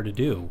really is there to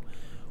do,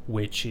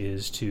 which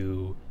is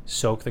to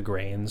soak the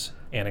grains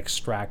and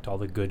extract all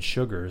the good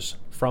sugars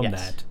from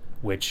that,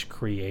 which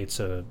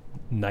creates a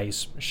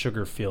nice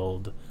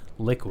sugar-filled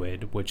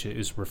liquid, which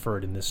is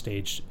referred in this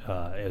stage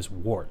as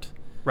wort.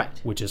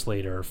 Right. Which is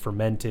later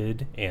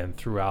fermented, and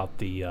throughout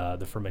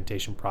the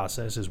fermentation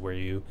process is where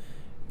you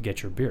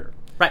get your beer.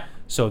 Right.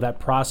 So that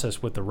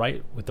process with the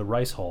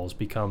rice hulls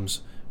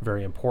becomes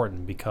very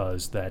important,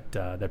 because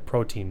that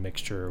protein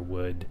mixture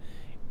would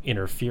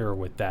interfere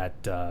with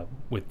that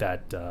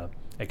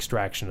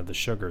extraction of the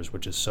sugars,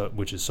 which is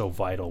so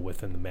vital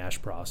within the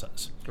mash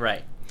process.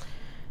 Right.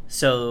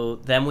 So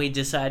then we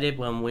decided,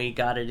 when we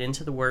got it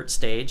into the wort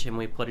stage and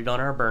we put it on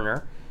our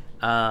burner,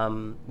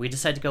 we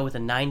decided to go with a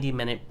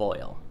 90-minute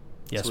boil.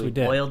 Yes, so we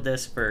did. Boiled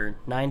this for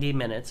 90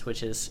 minutes,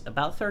 which is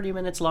about 30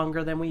 minutes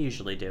longer than we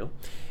usually do.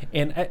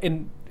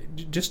 And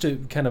just to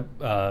kind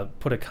of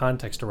put a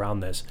context around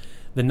this,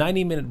 the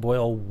 90-minute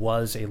boil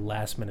was a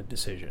last-minute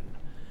decision,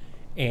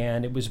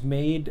 and it was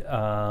made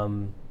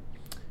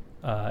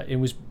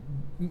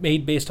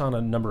based on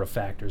a number of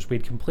factors. We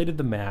had completed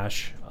the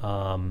mash.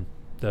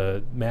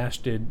 The mash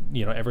did,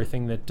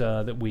 everything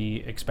that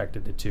we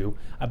expected it to.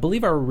 I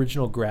believe our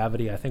original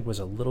gravity, I think, was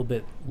a little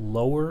bit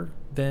lower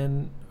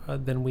than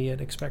we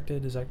had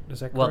expected. Is that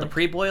correct? Well, the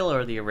pre-boil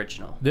or the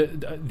original?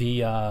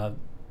 The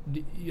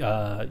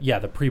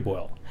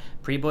pre-boil.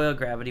 Pre-boil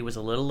gravity was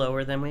a little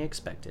lower than we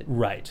expected.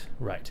 Right.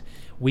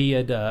 We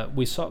had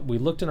we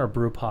looked in our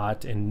brew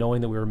pot, and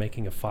knowing that we were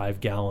making a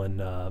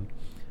 5-gallon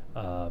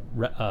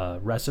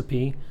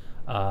recipe,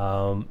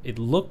 it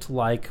looked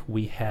like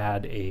we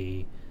had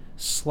a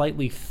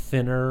slightly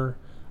thinner,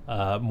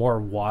 more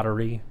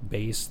watery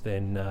base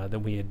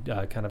than we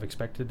had kind of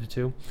expected it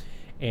to.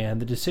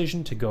 And the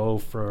decision to go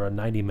for a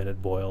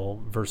 90-minute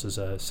boil versus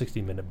a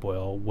 60-minute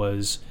boil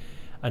was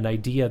an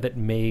idea that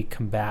may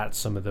combat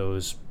some of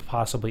those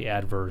possibly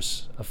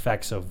adverse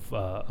effects of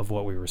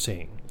what we were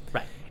seeing.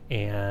 Right.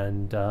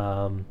 And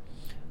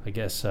I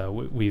guess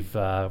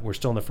we're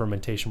still in the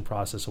fermentation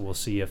process, so we'll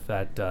see if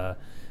that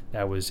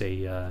was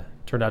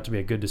turned out to be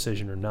a good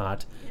decision or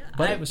not.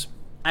 But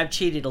I've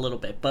cheated a little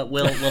bit, but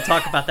we'll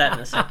talk about that in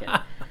a second.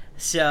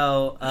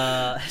 So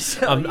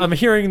I'm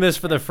hearing this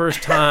for the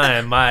first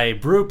time. My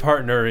brew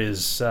partner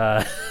is.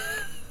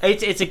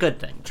 It's a good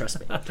thing, trust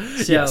me.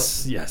 So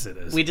yes, it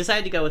is. We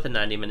decided to go with a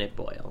 90-minute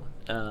boil,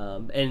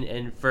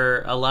 and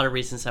for a lot of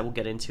reasons I will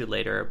get into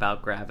later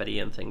about gravity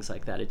and things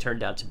like that, it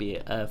turned out to be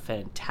a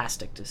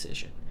fantastic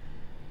decision.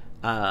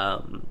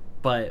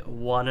 But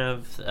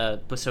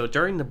so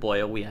during the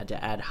boil, we had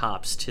to add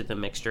hops to the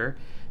mixture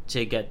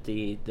to get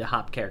the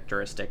hop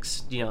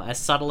characteristics. As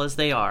subtle as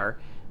they are,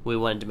 we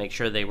wanted to make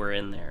sure they were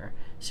in there.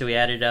 So we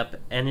ended up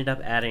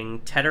adding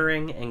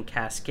Tettering and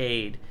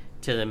Cascade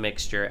to the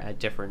mixture at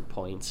different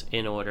points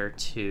in order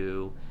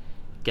to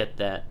get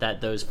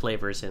those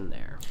flavors in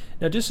there.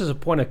 Now, just as a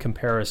point of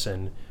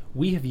comparison,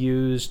 we have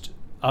used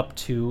up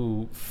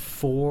to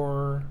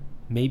 4,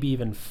 maybe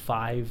even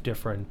 5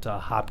 different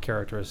hop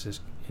characteristics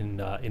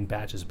in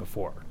batches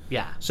before.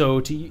 Yeah.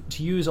 So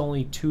to use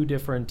only 2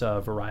 different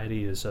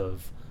varieties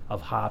of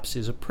hops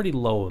is a pretty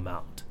low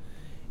amount.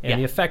 And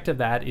the effect of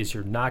that is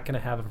you're not going to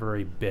have a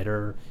very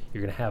bitter.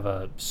 You're going to have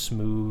a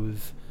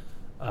smooth.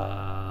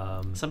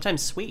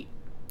 Sometimes sweet.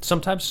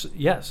 Sometimes,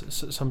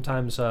 yes.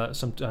 Sometimes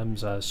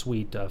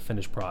sweet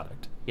finished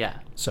product. Yeah.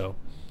 So.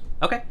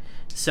 Okay.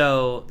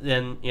 So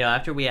then,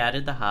 after we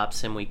added the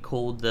hops and we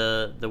cooled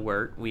the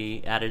wort,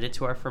 we added it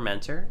to our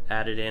fermenter,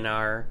 added in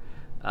our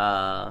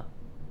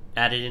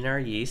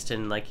yeast,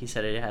 and like he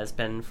said, it has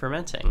been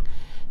fermenting.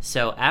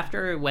 So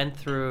after it went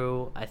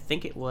through, I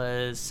think it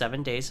was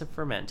 7 days of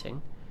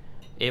fermenting,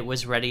 it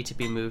was ready to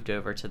be moved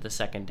over to the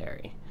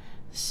secondary.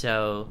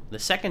 So the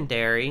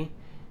secondary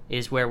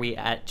is where we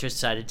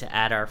decided to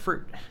add our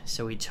fruit.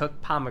 So we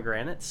took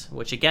pomegranates,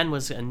 which again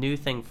was a new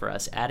thing for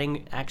us.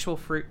 Adding actual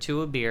fruit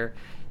to a beer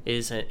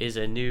is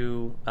a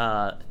new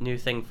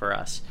thing for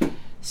us.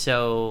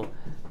 So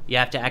you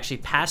have to actually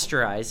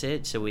pasteurize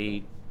it. So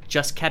we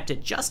just kept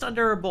it just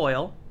under a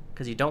boil,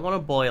 because you don't want to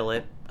boil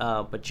it,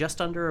 but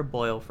just under a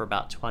boil for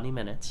about 20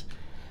 minutes,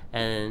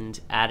 and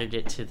added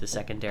it to the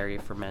secondary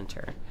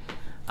fermenter.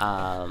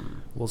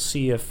 We'll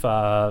see if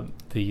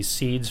the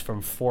seeds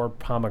from 4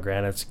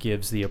 pomegranates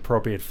gives the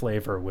appropriate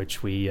flavor,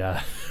 which we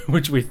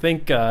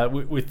think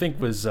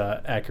was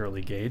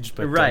accurately gauged,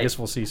 but right. I guess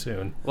we'll see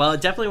soon. Well,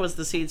 it definitely was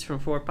the seeds from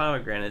 4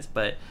 pomegranates,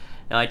 but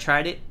now I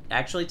tried it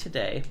actually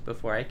today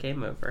before I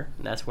came over,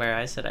 and that's where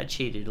I said I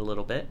cheated a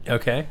little bit.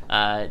 Okay.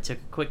 Took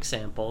a quick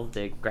sample.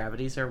 The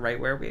gravities are right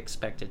where we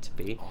expect it to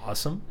be.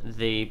 Awesome.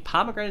 The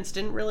pomegranates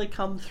didn't really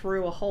come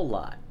through a whole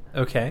lot.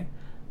 Okay.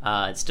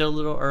 It's still a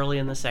little early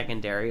in the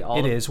secondary.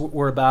 It is.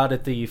 We're about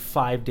at the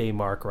 5-day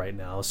mark right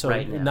now, so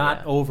Right now,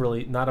 not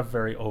yeah. not a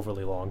very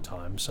overly long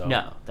time. So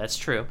No, that's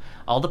true.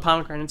 All the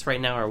pomegranates right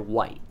now are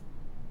white,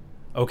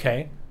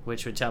 okay,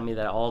 which would tell me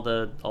that all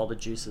the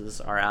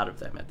juices are out of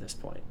them at this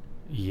point.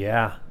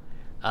 yeah,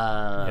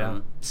 yeah.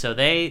 So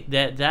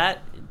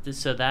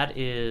that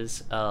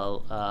is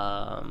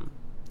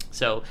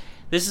so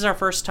this is our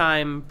first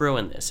time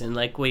brewing this, and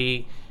like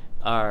we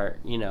are,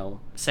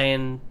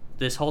 saying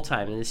this whole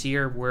time, and this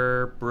year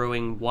we're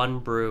brewing one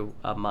brew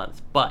a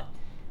month, but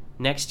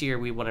next year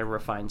we want to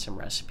refine some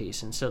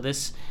recipes. And so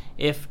this,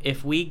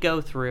 if we go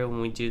through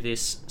and we do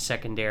this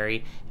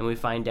secondary and we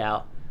find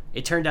out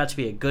it turned out to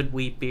be a good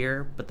wheat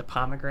beer, but the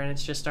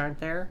pomegranates just aren't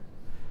there,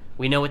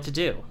 we know what to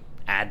do.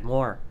 Add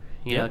more.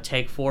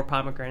 Take 4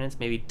 pomegranates,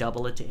 maybe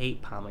double it to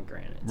 8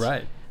 pomegranates.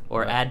 Right.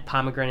 Or right. add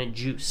pomegranate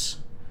juice.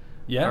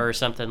 Yeah. Or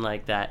something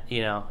like that,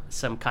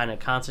 some kind of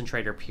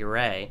concentrate or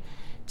puree.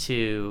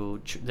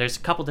 There's a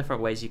couple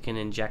different ways you can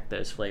inject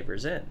those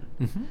flavors in.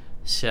 Mm-hmm.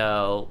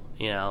 So,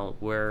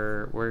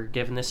 we're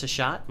giving this a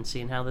shot and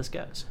seeing how this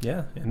goes.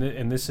 Yeah,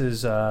 and this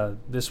is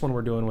this one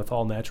we're doing with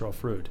all natural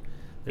fruit.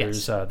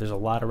 There's a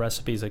lot of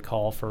recipes that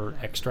call for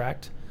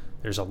extract.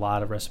 There's a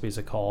lot of recipes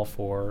that call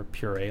for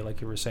puree,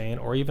 like you were saying,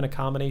 or even a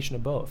combination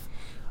of both.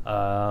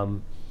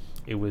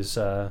 It was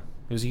a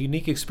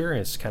unique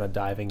experience, kind of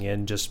diving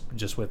in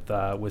just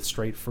with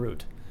straight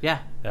fruit. Yeah.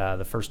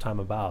 The first time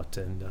about,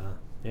 and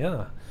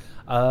yeah.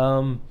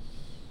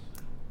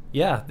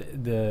 Yeah,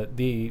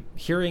 the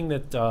hearing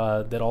that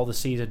all the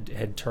seeds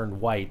had turned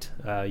white,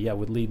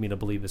 would lead me to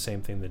believe the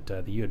same thing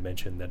that you had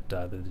mentioned, that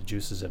the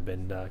juices have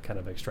been kind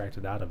of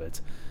extracted out of it.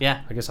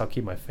 Yeah, I guess I'll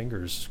keep my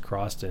fingers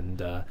crossed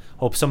and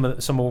hope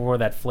some more of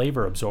that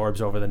flavor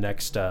absorbs over the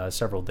next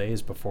several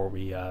days before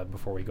we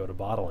go to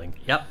bottling.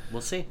 Yep,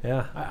 we'll see.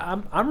 Yeah,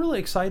 I'm really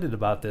excited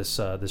about this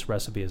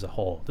recipe as a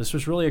whole. This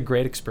was really a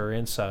great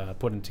experience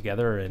putting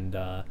together and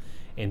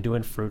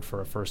doing fruit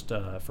for a first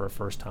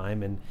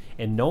time,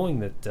 and knowing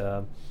that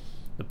the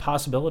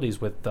possibilities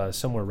with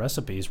similar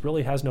recipes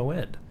really has no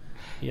end.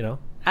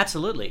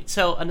 Absolutely.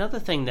 So another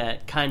thing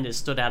that kind of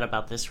stood out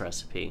about this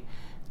recipe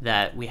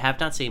that we have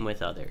not seen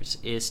with others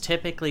is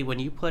typically when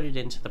you put it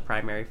into the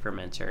primary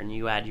fermenter and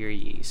you add your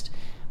yeast,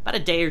 about a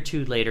day or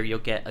two later you'll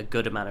get a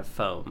good amount of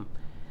foam,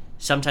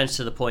 sometimes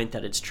to the point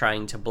that it's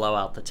trying to blow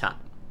out the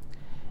top.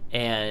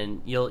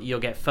 And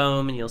you'll get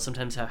foam, and you'll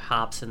sometimes have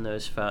hops in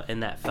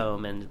that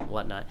foam and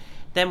whatnot.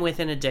 Then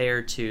within a day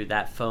or two,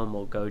 that foam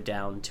will go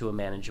down to a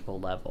manageable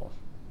level.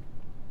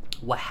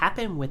 What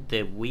happened with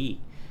the wheat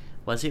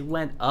was it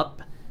went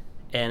up,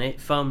 and it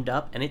foamed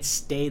up, and it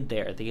stayed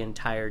there the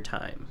entire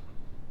time.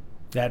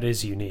 That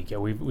is unique. Yeah,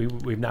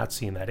 we've not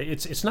seen that.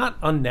 It's not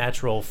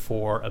unnatural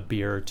for a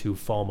beer to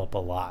foam up a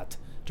lot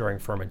during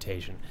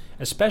fermentation,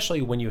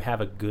 especially when you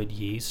have a good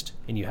yeast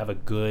and you have a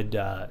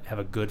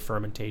good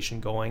fermentation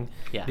going.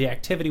 Yeah. The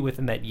activity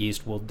within that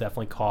yeast will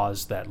definitely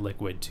cause that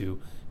liquid to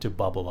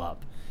bubble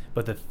up.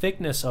 But the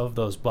thickness of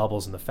those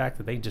bubbles and the fact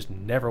that they just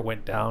never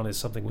went down is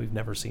something we've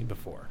never seen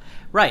before.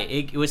 Right.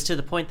 It was to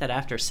the point that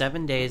after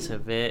 7 days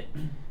of it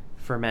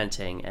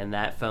fermenting and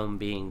that foam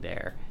being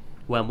there,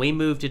 when we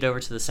moved it over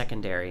to the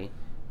secondary,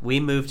 we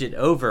moved it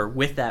over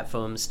with that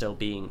foam still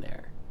being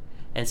there.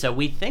 And so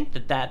we think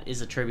that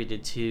is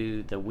attributed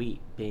to the wheat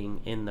being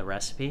in the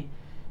recipe.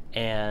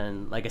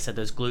 And like I said,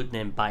 those gluten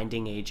and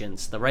binding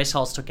agents, the rice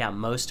hulls took out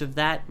most of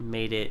that,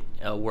 made it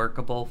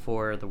workable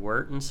for the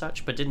wort and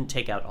such, but didn't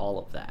take out all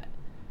of that,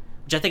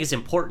 which I think is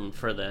important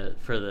for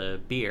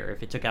the beer.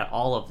 If it took out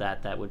all of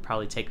that, that would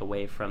probably take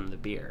away from the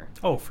beer.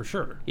 Oh, for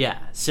sure. Yeah.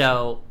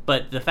 So,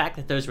 but the fact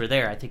that those were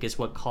there, I think, is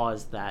what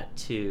caused that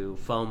to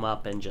foam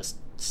up and just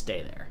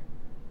stay there.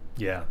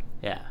 Yeah.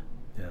 Yeah.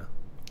 Yeah.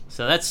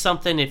 So that's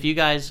something, if you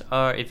guys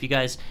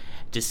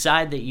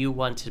decide that you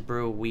want to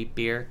brew a wheat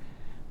beer,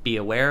 be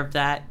aware of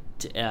that.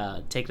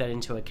 Take that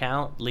into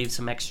account. Leave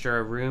some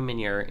extra room in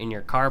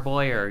your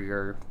carboy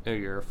or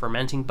your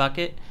fermenting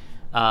bucket.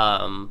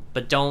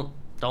 But don't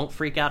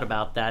freak out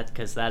about that,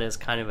 because that is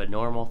kind of a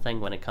normal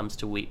thing when it comes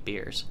to wheat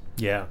beers.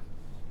 Yeah.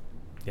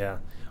 Yeah.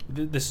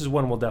 This is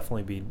one we'll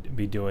definitely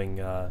be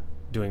doing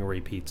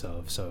repeats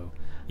of. So.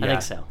 Yeah. I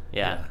think so.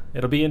 Yeah.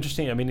 It'll be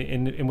interesting. I mean,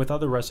 and with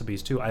other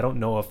recipes too. I don't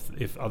know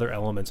if other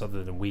elements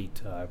other than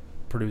wheat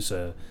produce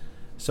a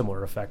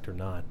similar effect or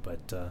not.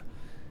 But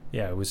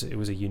yeah, it was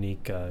a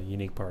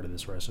unique part of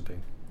this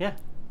recipe. Yeah.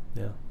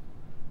 Yeah.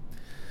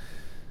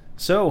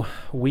 So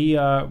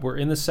we're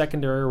in the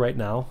secondary right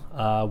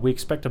now. We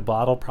expect a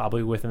bottle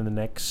probably within the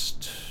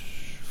next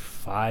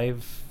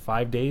 5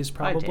 days,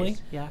 probably. 5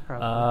 days. Yeah,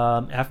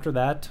 probably. After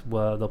that,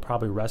 they'll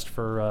probably rest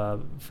for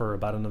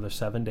about another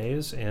 7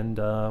 days, and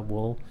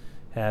we'll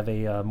have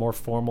a more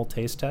formal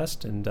taste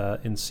test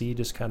and see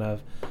just kind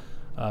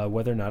of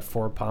whether or not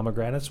 4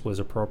 pomegranates was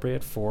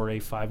appropriate for a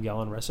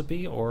 5-gallon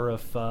recipe, or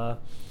if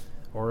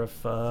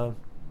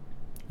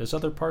there's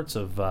other parts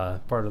of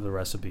the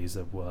recipes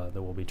that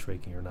we'll be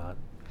tweaking or not.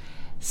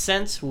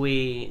 Since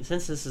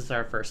this is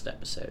our first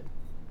episode,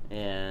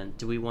 and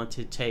do we want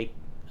to take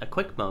a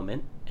quick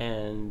moment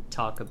and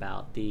talk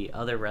about the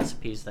other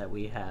recipes that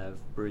we have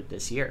brewed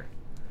this year.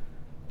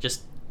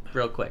 Just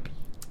real quick.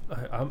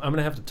 I'm going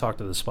to have to talk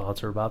to the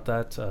sponsor about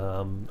that,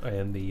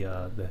 and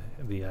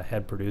the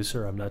head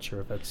producer. I'm not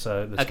sure if that's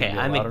okay. gonna be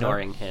I'm allowed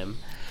ignoring him.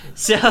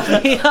 So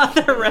the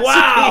other recipes.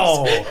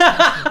 Wow!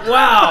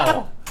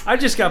 Wow! I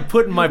just got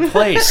put in my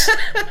place.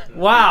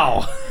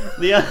 Wow!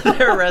 The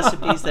other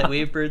recipes that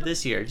we've brewed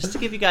this year, just to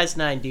give you guys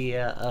an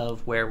idea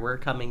of where we're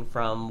coming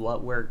from,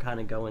 what we're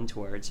kind of going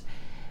towards.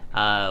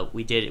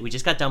 We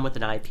just got done with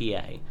an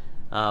IPA,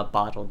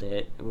 bottled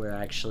it. We're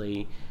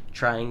actually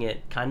trying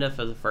it kind of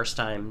for the first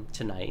time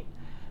tonight,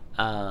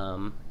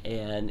 and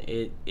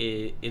it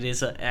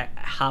is a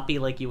hoppy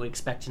like you would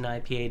expect an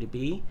IPA to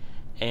be,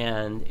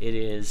 and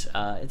it's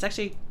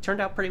actually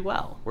turned out pretty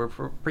well. We're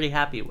pretty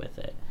happy with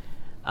it.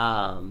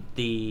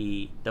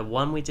 The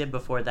one we did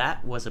before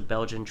that was a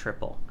Belgian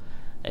triple.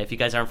 If you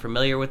guys aren't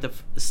familiar with the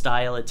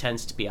style, it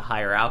tends to be a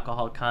higher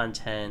alcohol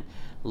content,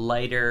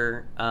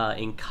 lighter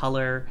in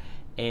color,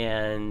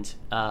 and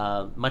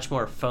much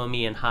more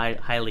foamy and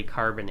highly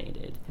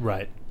carbonated.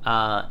 Right.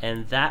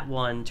 And that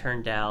one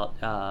turned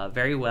out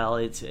very well.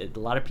 A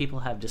lot of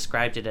people have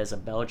described it as a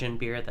Belgian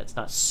beer that's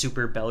not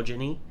super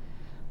Belgian-y,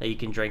 that you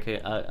can drink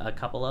a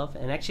couple of.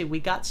 And actually, we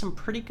got some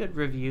pretty good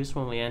reviews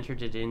when we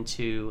entered it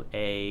into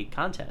a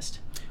contest.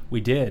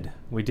 We did.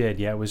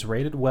 Yeah, it was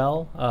rated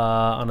well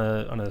on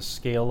a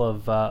scale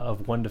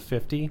of 1 to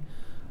 50.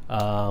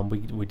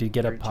 We did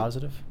get 32. A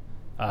positive.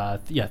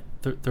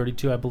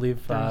 32, I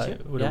believe,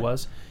 32, what it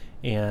was.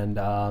 And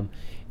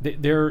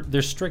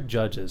they're strict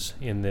judges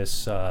in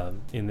this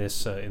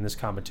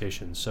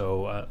competition.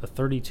 So a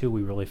 32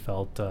 we really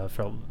felt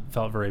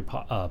very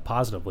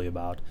positively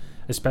about,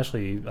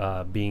 especially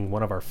being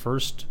one of our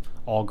first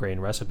all grain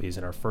recipes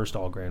and our first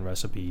all grain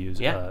recipe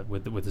used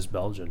with this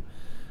Belgian.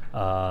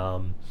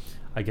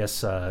 I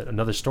guess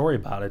another story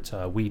about it.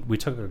 We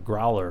took a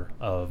growler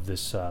of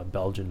this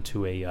Belgian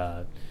to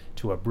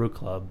a brew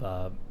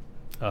club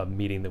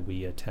meeting that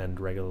we attend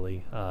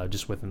regularly,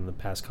 just within the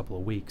past couple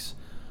of weeks.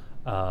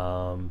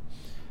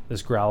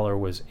 This growler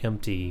was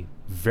empty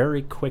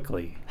very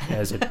quickly,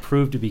 as it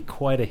proved to be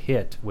quite a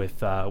hit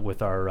with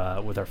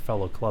our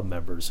fellow club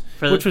members,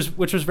 which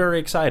was very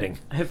exciting.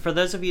 For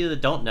those of you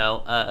that don't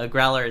know, a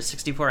growler is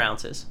 64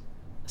 ounces,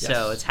 yes.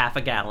 So it's half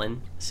a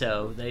gallon.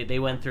 So they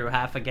went through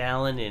half a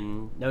gallon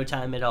in no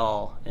time at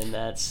all, and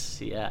that's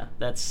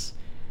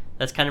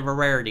kind of a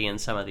rarity in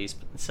some of these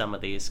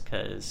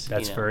because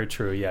that's very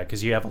true. Yeah,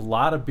 because you have a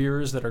lot of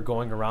beers that are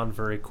going around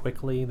very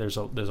quickly. There's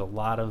a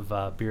lot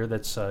of beer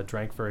that's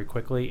drank very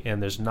quickly,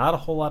 and there's not a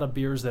whole lot of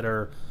beers that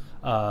are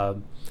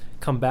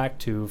come back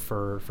to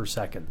for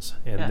seconds.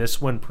 And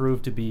this one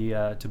proved to be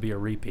a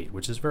repeat,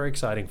 which is very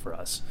exciting for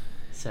us.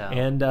 So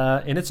and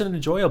it's an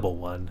enjoyable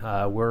one.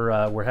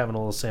 We're having a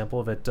little sample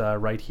of it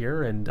right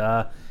here, and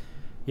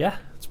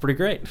it's pretty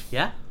great.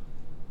 Yeah.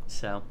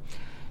 So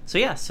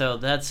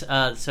that's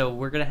so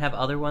we're gonna have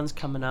other ones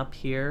coming up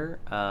here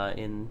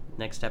in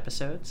next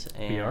episodes.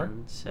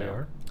 And we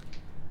are.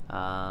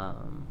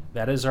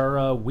 That is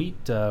our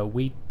wheat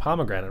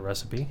pomegranate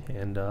recipe,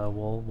 and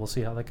we'll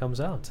see how that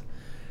comes out.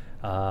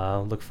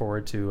 Look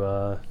forward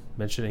to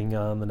mentioning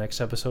on the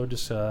next episode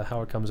just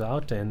how it comes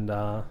out, and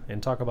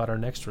talk about our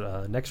next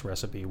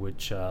recipe,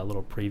 which a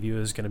little preview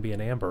is going to be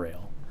an amber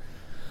ale.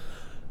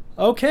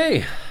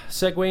 Okay,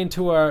 segueing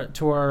to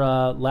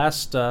our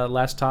last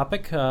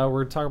topic, we're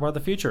going to talk about the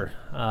future,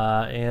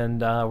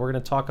 and we're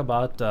going to talk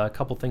about a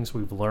couple things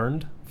we've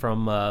learned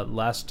from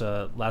last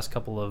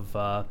couple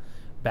of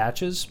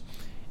batches,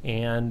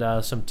 and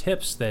some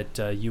tips that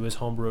you as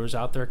homebrewers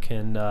out there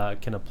can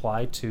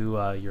apply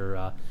to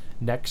your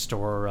next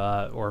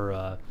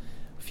or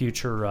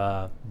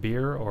future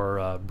beer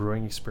or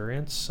brewing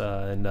experience,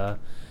 and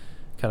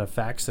kind of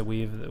facts that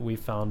we've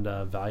found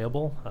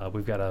valuable.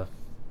 We've got a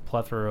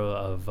plethora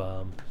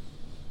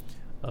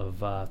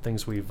of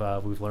things we've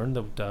learned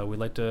that we'd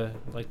like to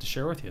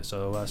share with you.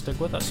 So stick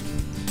with us.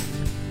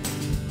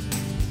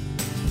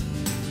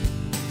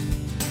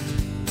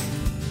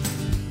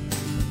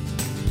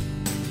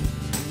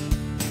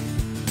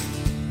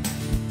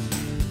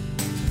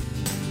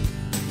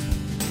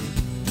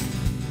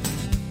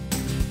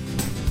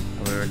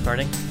 Are we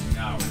recording?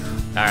 No, we are.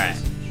 All right.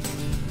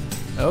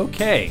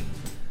 Okay.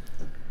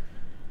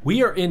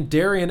 We are in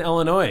Darien,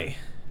 Illinois.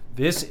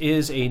 This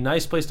is a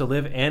nice place to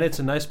live, and it's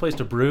a nice place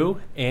to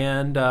brew.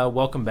 And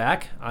welcome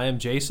back. I am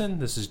Jason.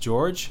 This is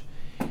George.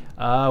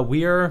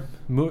 We are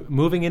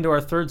moving into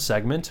our third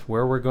segment,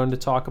 where we're going to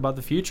talk about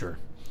the future.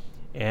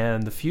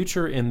 And the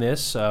future in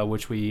this,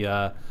 which we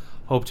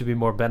hope to be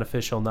more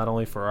beneficial not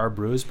only for our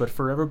brews, but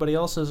for everybody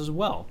else's as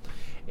well.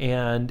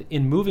 And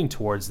in moving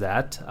towards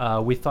that,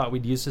 we thought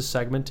we'd use this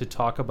segment to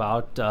talk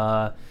about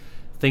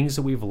things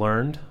that we've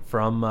learned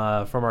from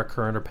our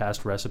current or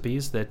past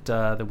recipes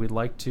that we'd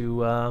like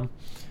to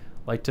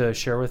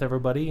share with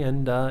everybody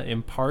and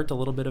impart a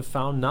little bit of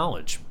found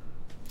knowledge.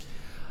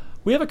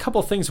 We have a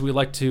couple things we'd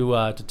like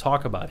to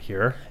talk about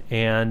here,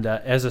 and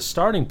as a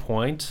starting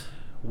point,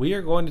 we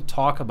are going to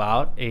talk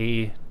about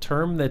a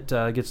term that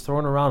gets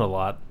thrown around a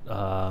lot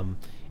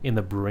in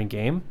the brewing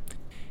game,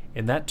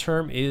 and that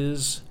term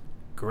is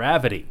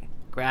gravity.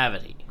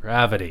 Gravity.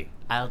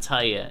 I'll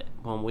tell you,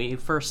 when we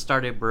first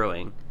started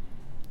brewing,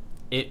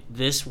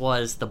 this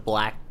was the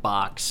black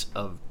box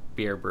of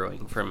beer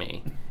brewing for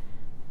me.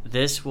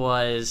 This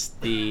was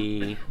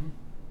I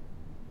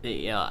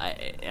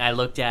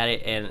looked at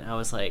it and I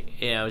was like,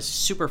 I was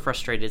super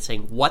frustrated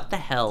saying, what the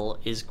hell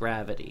is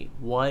gravity?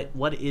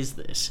 What is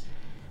this?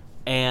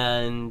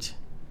 And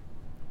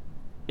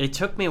it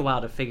took me a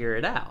while to figure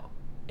it out.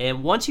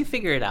 And once you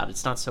figure it out,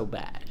 it's not so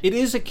bad. It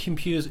is a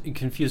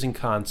confusing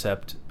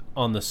concept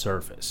on the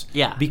surface.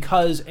 Yeah.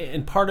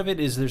 And part of it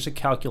is there's a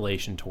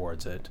calculation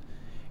towards it.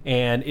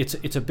 And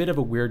it's a bit of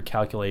a weird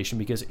calculation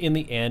because in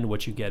the end,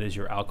 what you get is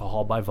your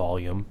alcohol by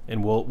volume,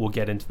 and we'll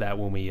get into that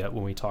when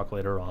we talk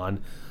later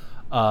on.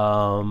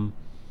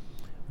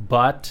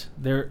 But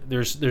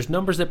there's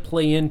numbers that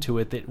play into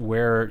it that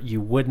where you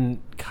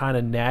wouldn't kind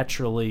of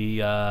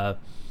naturally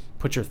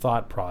put your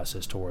thought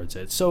process towards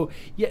it. So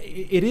yeah,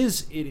 it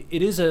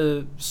is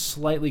a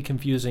slightly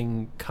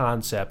confusing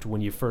concept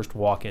when you first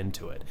walk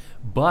into it,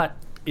 but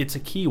it's a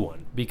key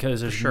one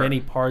because there's many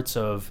parts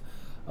of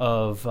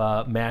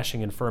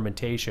mashing and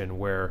fermentation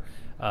where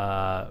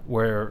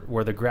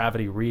the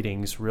gravity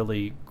readings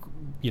really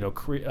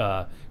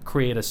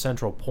create a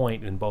central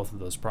point in both of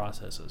those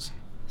processes.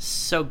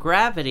 So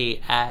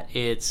gravity at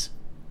its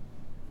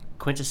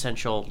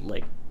quintessential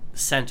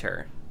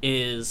center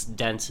is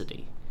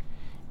density,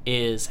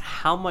 is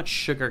how much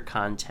sugar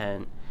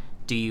content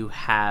do you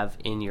have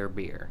in your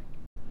beer.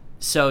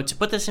 So to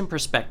put this in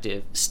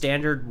perspective,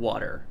 standard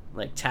water,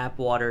 like tap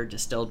water,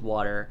 distilled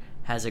water,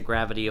 has a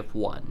gravity of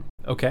 1.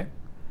 Okay.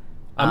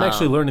 I'm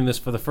actually learning this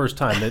for the first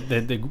time,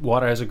 that the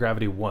water has a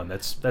gravity of 1.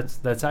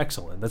 That's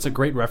excellent. That's a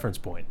great reference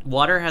point.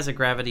 Water has a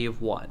gravity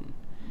of 1.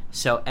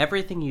 So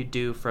everything you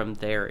do from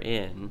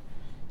therein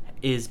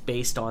is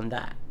based on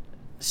that.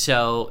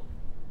 So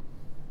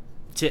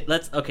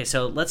let's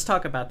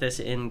talk about this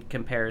in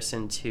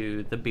comparison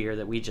to the beer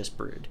that we just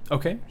brewed.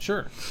 Okay,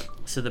 sure.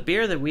 So the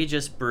beer that we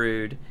just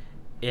brewed,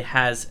 it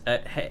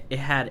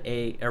had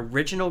a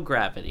original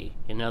gravity.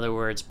 In other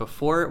words,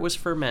 before it was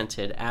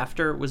fermented,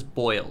 after it was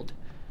boiled,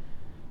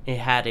 it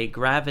had a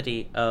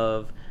gravity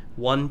of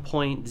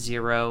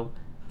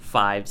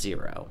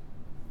 1.050.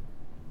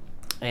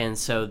 And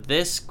so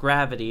this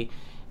gravity,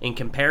 in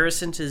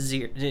comparison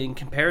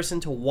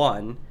to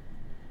 1,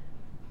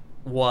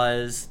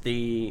 was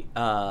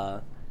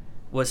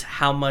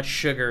how much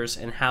sugars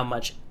and how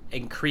much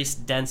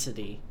increased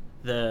density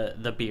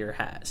the beer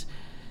has.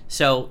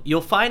 So you'll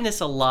find this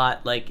a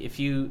lot, like if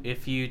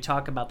you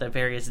talk about the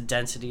various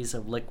densities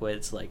of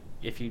liquids, like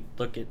if you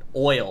look at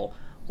oil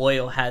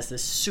has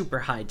this super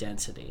high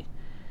density.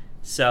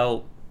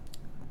 So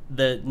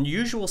the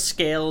usual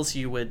scales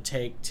you would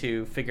take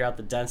to figure out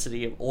the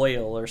density of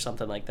oil or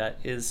something like that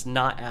is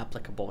not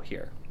applicable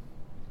here.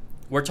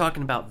 We're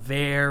talking about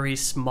very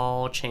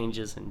small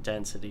changes in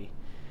density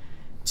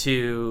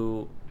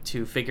to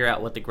figure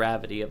out what the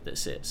gravity of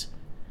this is.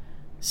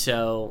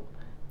 So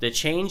the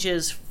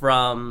changes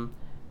from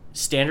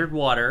standard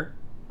water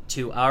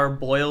to our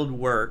boiled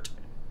wort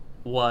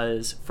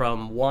was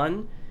from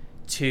 1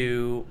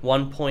 to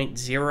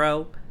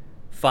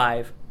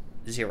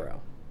 1.050,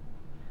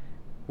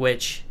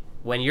 which,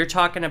 when you're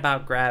talking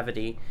about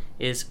gravity,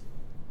 is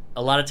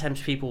a lot of times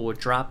people will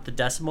drop the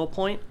decimal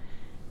point,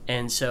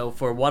 and so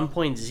for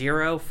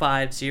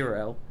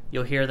 1.050,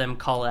 you'll hear them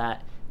call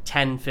that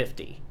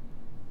 1050.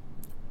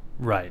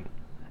 Right.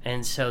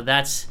 And so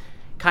that's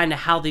kind of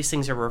how these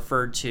things are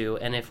referred to,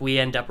 and if we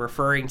end up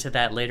referring to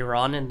that later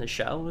on in the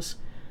shows,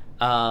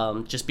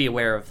 just be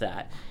aware of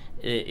that.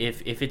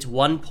 If it's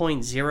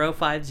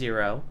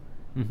 1.050,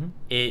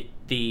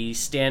 the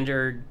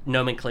standard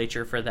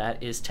nomenclature for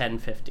that is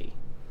 1050.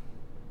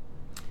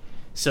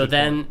 So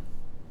then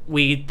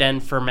we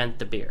ferment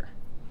the beer.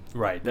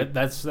 Right.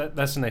 That's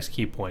the next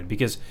key point,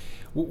 because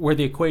where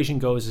the equation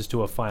goes is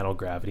to a final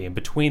gravity, and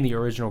between the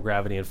original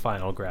gravity and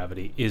final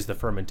gravity is the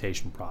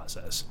fermentation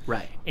process.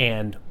 Right.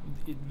 And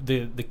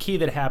the key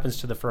that happens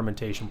to the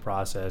fermentation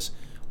process,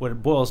 what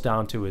it boils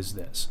down to is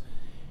this.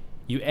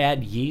 You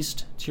add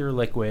yeast to your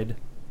liquid,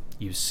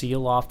 you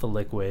seal off the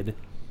liquid,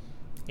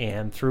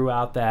 and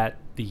throughout that,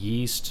 the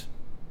yeast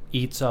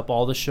eats up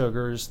all the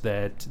sugars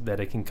that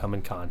it can come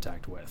in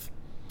contact with.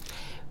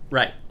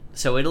 Right.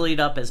 So it'll eat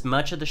up as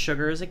much of the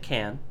sugar as it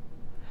can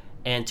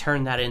and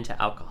turn that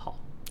into alcohol.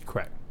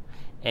 Correct.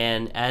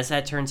 And as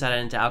that turns that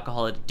into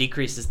alcohol, it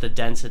decreases the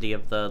density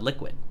of the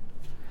liquid.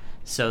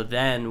 So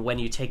then when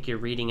you take your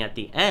reading at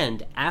the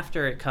end,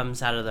 after it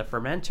comes out of the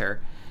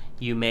fermenter,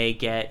 you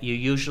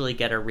usually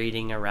get a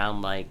reading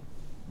around like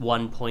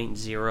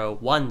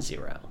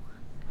 1.010.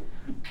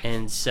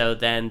 And so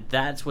then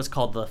that's what's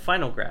called the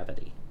final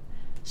gravity.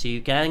 So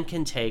you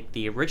can take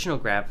the original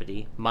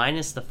gravity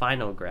minus the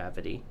final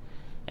gravity,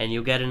 and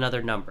you'll get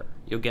another number.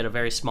 You'll get a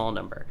very small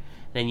number.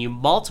 Then you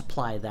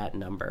multiply that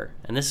number,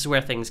 and this is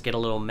where things get a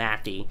little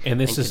mathy. And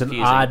this is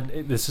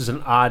confusing.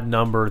 an odd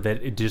number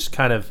that it just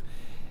kind of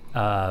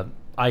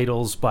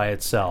idles by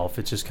itself.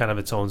 It's just kind of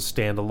its own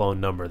standalone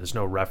number. There's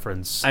no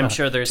reference I'm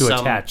sure there's to some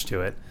attach to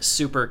it.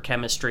 super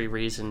chemistry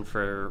reason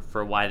for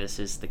why this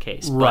is the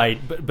case. Right,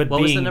 but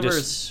what was the being number?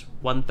 just- Is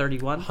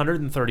 131?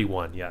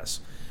 131, yes.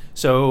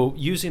 So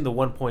using the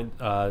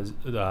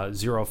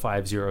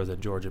 1.050 that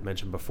George had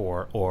mentioned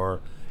before,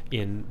 or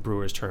in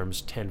Brewer's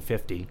terms,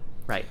 1050.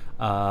 Right.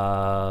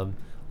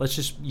 Let's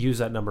just use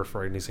that number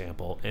for an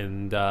example.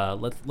 And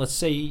let's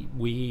say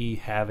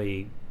we have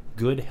a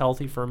good,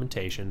 healthy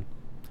fermentation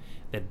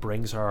that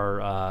brings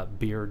our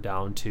beer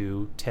down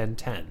to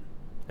 1010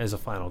 as a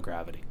final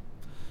gravity.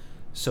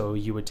 So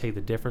you would take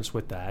the difference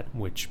with that,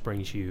 which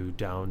brings you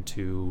down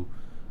to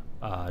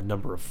a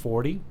number of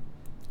 40,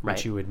 Right.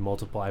 which you would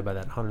multiply by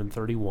that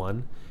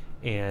 131.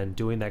 And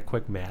doing that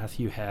quick math,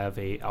 you have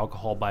a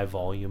alcohol by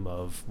volume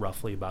of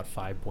roughly about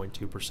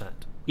 5.2%.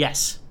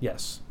 Yes.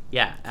 Yes.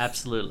 Yeah,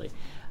 absolutely.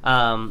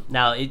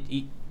 Now,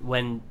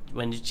 when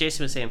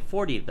Jason was saying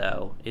 40,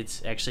 though,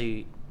 it's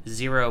actually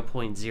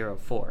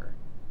 0.04.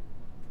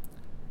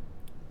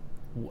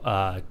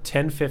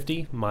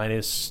 1050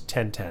 minus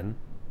 1010.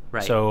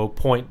 Right. So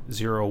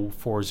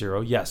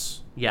 0.040.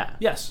 Yes. Yeah.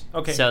 Yes.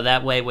 Okay. So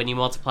that way, when you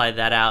multiply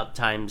that out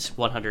times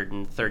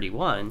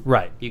 131,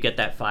 right. you get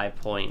that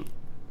 5.4,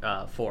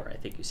 I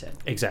think you said.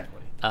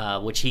 Exactly.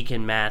 Which he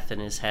can math in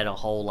his head a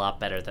whole lot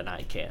better than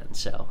I can.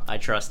 So I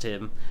trust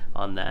him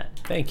on that.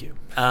 Thank you.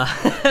 A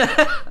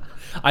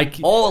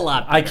whole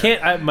lot better. I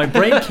can't. My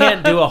brain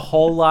can't do a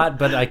whole lot,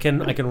 but I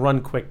can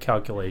run quick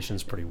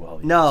calculations pretty well.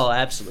 Yes. No,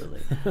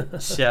 absolutely.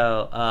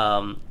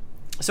 So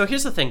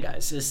here's the thing,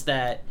 guys, is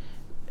that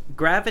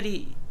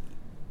gravity,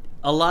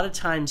 a lot of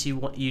times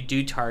you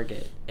do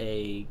target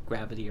a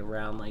gravity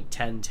around like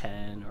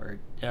 1010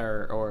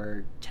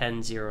 or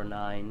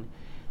 1009,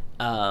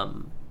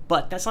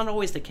 but that's not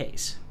always the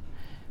case.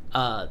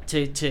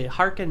 To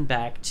harken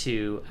back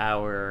to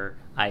our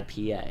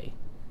IPA,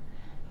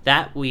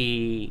 that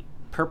we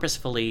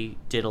purposefully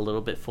did a little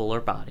bit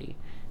fuller body.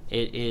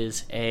 It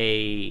is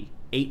a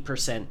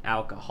 8%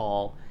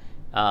 alcohol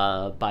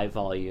by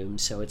volume,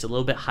 so it's a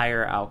little bit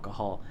higher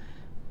alcohol,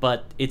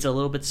 but it's a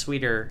little bit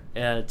sweeter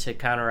to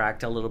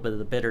counteract a little bit of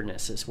the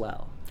bitterness as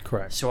well.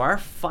 Correct. So our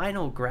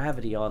final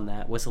gravity on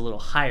that was a little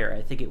higher.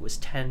 I think it was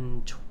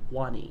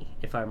 1020,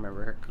 if I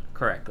remember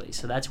correctly.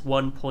 So that's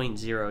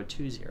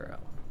 1.020.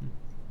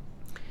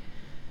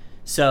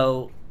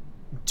 So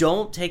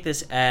don't take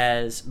this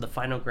as the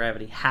final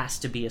gravity has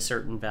to be a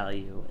certain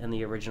value and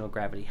the original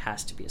gravity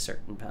has to be a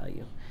certain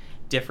value.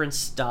 Different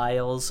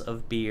styles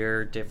of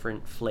beer,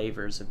 different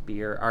flavors of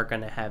beer are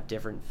going to have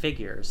different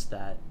figures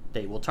that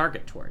they will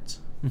target towards.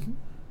 Mm-hmm.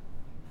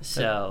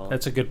 So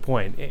that's a good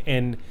point.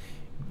 And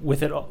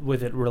with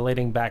it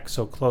relating back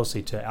so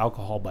closely to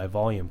alcohol by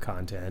volume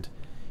content,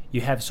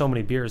 you have so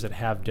many beers that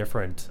have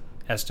different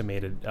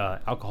estimated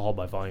alcohol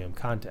by volume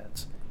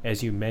contents.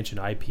 As you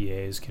mentioned,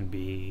 IPAs can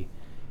be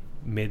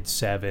mid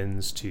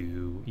 7s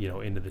to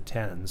into the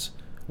 10s,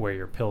 where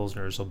your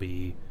Pilsners will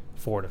be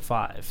 4 to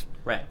 5.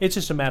 Right. It's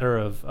just a matter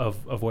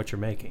of what you're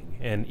making,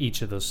 and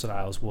each of those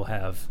styles will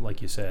have,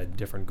 like you said,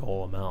 different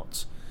goal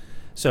amounts.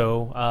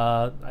 So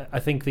I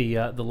think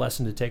the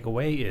lesson to take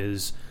away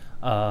is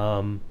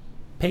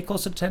pay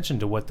close attention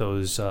to what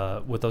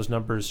those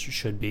numbers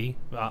should be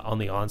on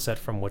the onset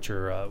from what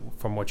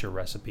your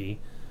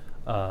recipe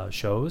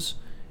shows,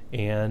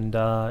 and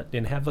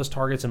have those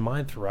targets in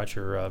mind throughout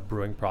your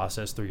brewing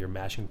process, through your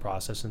mashing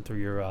process, and through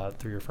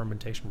your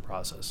fermentation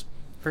process.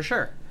 For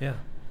sure. Yeah.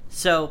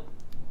 So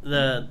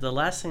the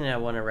last thing that I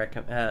want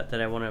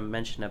to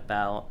mention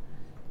about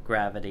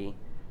gravity.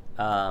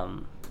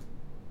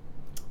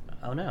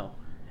 Oh no,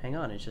 hang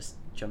on! It just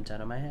jumped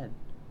out of my head.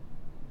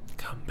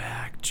 Come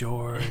back,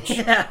 George.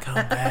 Yeah.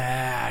 Come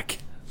back.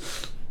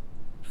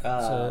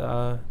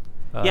 So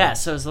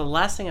the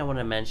last thing I want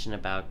to mention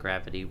about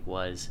gravity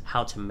was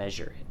how to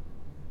measure it.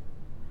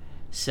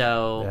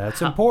 So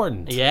that's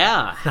important.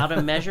 Yeah, how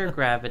to measure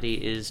gravity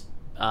is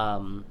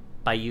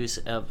by use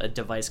of a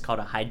device called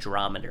a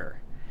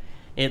hydrometer.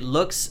 It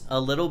looks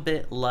a little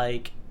bit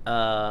like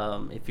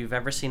if you've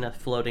ever seen a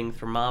floating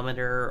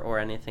thermometer or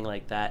anything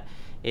like that.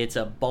 It's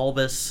a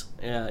bulbous,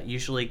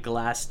 usually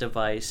glass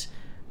device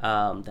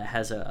that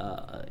has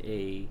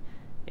a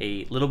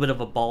little bit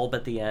of a bulb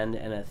at the end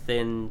and a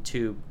thin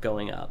tube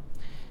going up.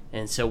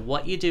 And so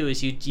what you do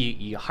is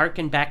you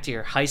harken back to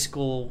your high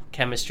school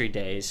chemistry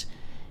days.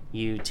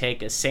 You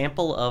take a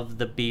sample of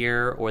the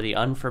beer or the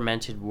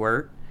unfermented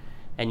wort,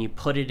 and you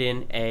put it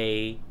in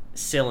a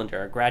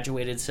cylinder, a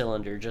graduated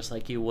cylinder, just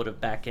like you would have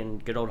back in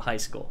good old high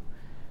school.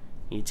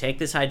 You take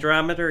this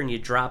hydrometer and you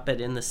drop it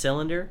in the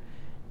cylinder,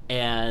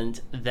 and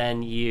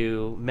then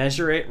you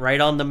measure it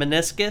right on the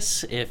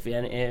meniscus. If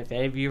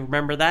any of you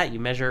remember that, you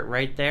measure it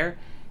right there,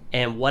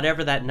 and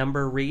whatever that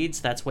number reads,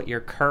 that's what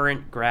your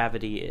current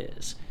gravity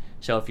is.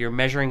 So if you're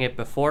measuring it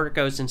before it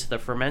goes into the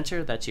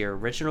fermenter, that's your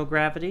original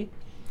gravity.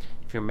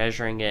 If you're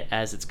measuring it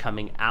as it's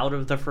coming out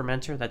of the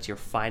fermenter, that's your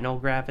final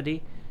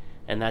gravity,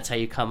 and that's how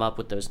you come up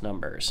with those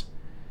numbers.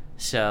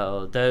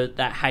 So that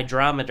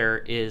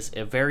hydrometer is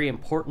a very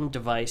important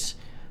device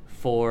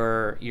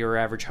for your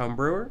average home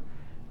brewer.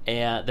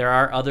 And there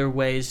are other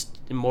ways,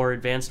 more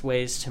advanced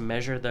ways to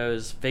measure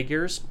those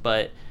figures,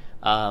 but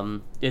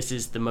this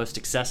is the most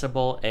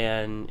accessible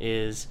and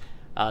is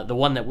the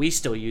one that we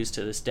still use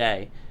to this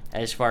day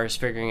as far as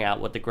figuring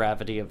out what the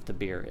gravity of the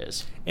beer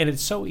is. And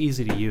it's so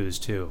easy to use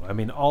too. I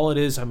mean, all it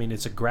is,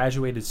 it's a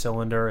graduated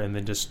cylinder, and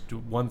then just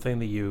one thing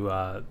that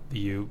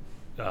you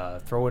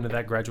throw into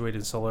that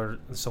graduated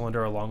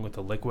cylinder along with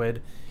the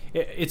liquid.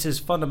 It's as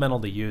fundamental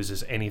to use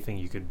as anything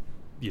you could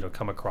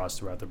come across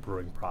throughout the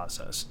brewing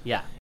process.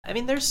 Yeah. I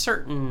mean, there's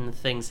certain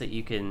things that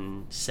you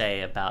can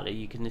say about it.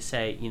 You can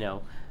say,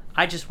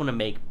 I just want to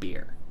make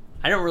beer.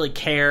 I don't really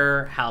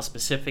care how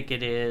specific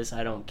it is.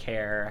 I don't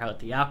care how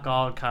the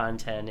alcohol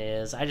content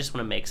is. I just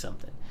want to make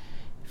something.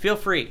 Feel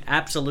free,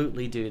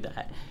 absolutely do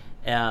that.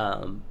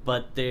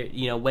 But there,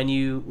 when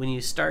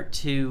you start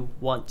to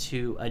want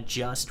to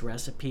adjust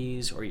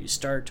recipes, or you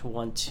start to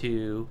want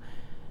to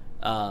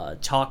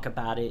talk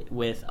about it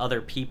with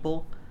other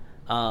people,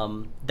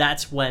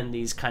 that's when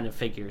these kind of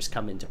figures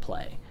come into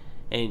play.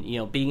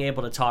 And, being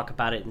able to talk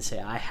about it and say,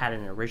 I had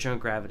an original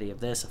gravity of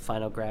this, a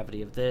final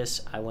gravity of this,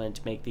 I wanted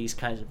to make these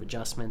kinds of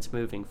adjustments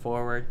moving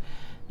forward.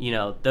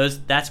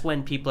 That's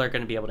when people are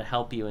going to be able to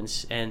help you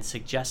and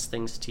suggest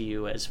things to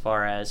you as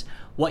far as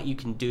what you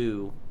can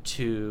do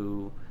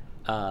to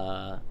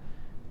the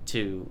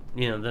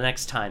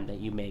next time that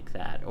you make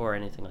that or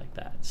anything like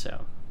that.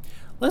 So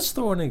let's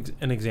throw an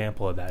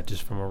example of that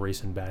just from a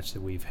recent batch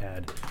that we've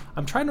had.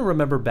 I'm trying to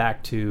remember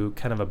back to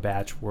kind of a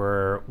batch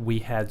where we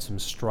had some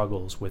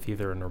struggles with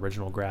either an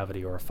original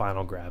gravity or a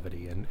final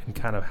gravity, and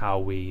kind of how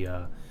we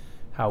had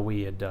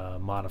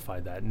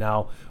modified that.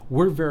 Now,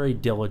 we're very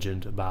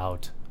diligent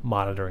about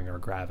monitoring our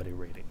gravity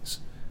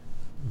readings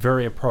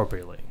very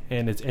appropriately,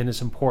 and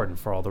it's important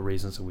for all the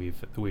reasons that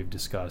we've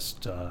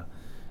discussed to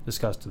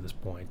this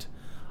point.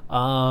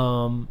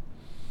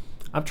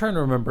 I'm trying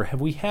to remember, have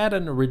we had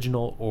an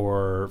original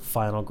or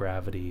final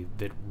gravity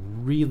that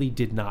really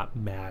did not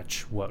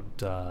match what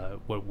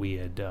we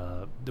had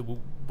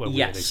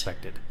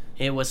expected?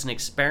 It was an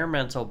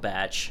experimental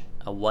batch,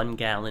 a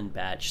 1-gallon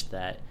batch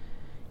that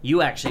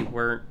you actually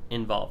weren't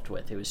involved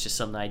with. It was just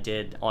something I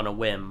did on a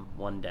whim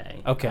one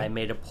day. Okay. I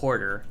made a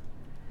porter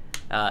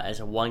as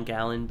a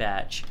 1-gallon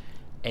batch,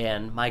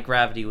 and my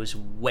gravity was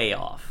way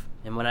off.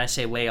 And when I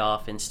say way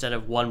off, instead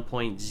of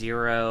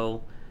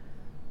 1.05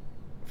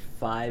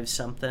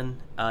 something,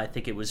 I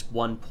think it was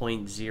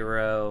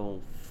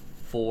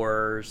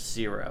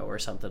 1.040 or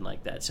something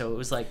like that. So it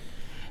was like,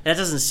 that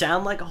doesn't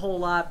sound like a whole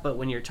lot, but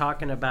when you're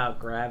talking about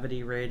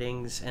gravity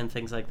ratings and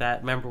things like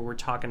that, remember, we're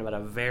talking about a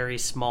very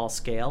small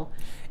scale,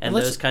 and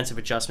those kinds of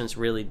adjustments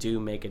really do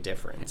make a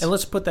difference. And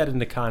let's put that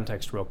into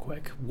context real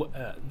quick.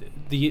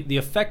 The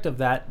effect of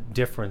that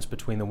difference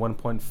between the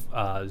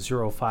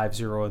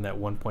 1.050 and that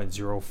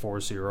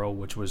 1.040,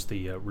 which was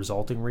the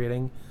resulting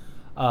reading,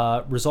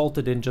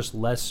 resulted in just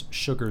less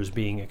sugars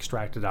being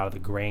extracted out of the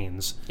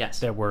grains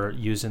that were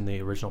used in the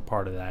original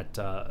part of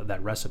that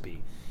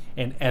recipe.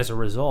 And as a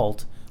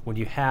result, when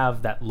you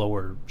have that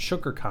lower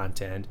sugar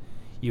content,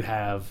 you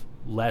have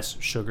less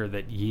sugar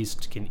that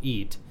yeast can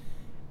eat,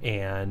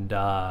 and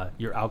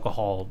your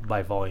alcohol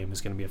by volume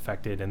is going to be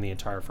affected, and the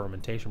entire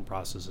fermentation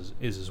process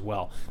is as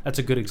well. That's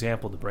a good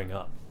example to bring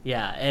up.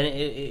 Yeah, and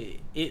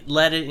it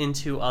led it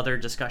into other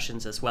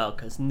discussions as well,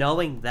 because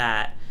knowing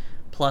that,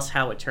 plus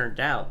how it turned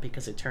out,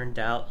 because it turned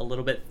out a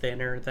little bit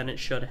thinner than it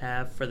should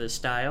have for the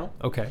style.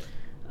 Okay.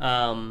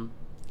 I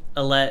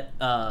let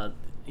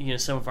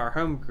some of our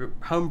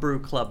homebrew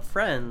club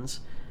friends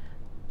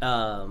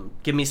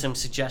give me some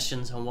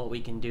suggestions on what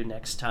we can do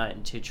next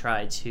time to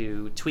try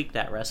to tweak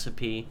that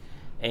recipe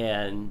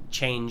and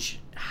change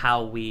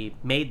how we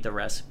made the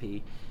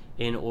recipe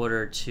in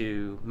order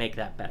to make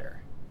that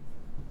better.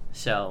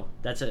 So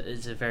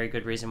it's a very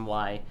good reason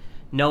why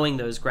knowing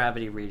those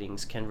gravity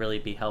readings can really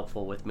be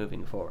helpful with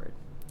moving forward.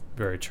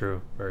 Very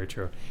true, very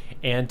true.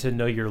 And to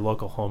know your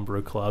local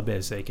homebrew club,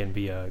 as they can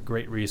be a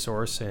great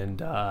resource and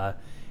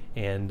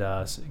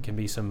can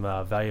be some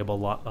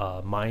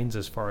valuable minds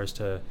as far as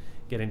to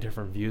getting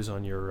different views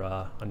on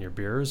your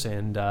beers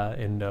and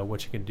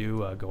what you can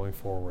do going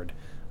forward.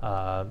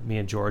 Me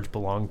and George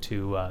belong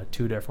to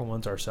two different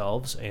ones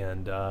ourselves,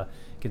 and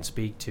can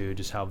speak to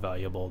just how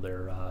valuable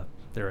their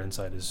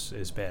insight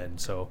has been.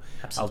 So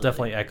absolutely. I'll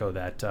definitely echo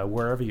that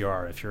wherever you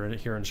are, if you're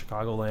here in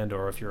Chicagoland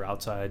or if you're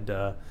outside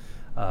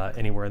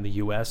anywhere in the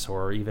U.S.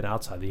 or even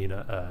outside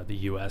the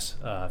U.S.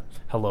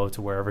 Hello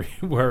to wherever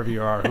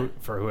you are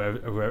for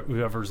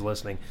whoever's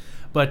listening.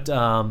 But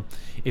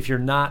if you're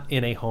not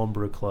in a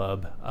homebrew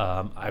club,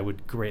 I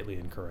would greatly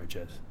encourage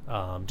it.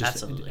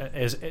 Just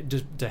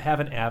to have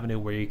an avenue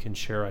where you can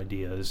share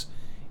ideas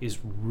is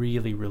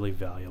really, really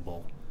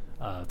valuable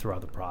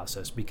throughout the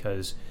process,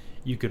 because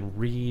you can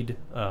read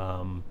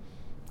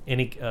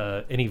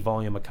any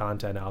volume of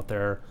content out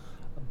there,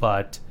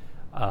 but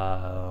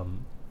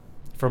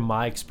from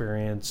my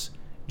experience,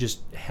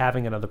 just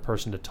having another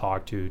person to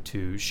talk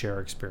to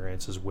share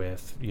experiences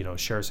with,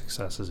 share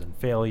successes and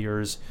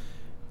failures,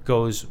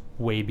 goes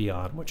way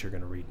beyond what you're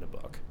going to read in a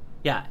book.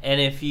 Yeah,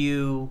 and if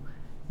you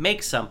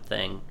make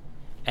something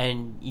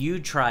and you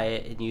try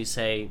it and you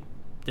say,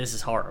 this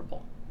is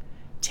horrible,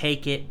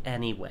 take it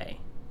anyway.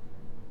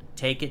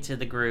 Take it to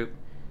the group,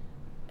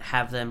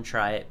 have them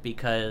try it,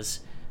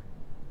 because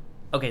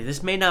okay,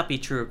 this may not be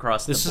true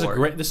across the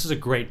board. This is a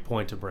great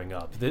point to bring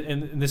up,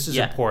 and this is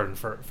important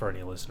for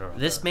any listener out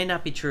This there. may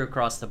not be true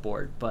across the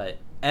board, but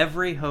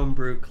every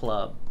homebrew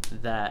club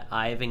that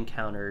I've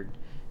encountered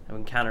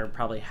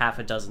probably half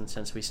a dozen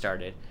since we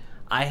started.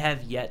 I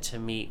have yet to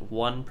meet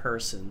one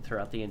person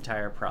throughout the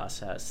entire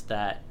process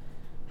that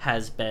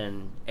has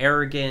been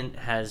arrogant,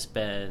 has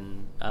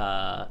been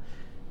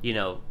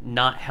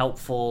not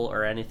helpful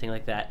or anything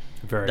like that.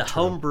 Very the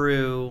true.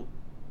 homebrew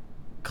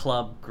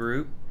club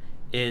group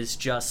is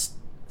just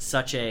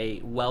such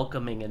a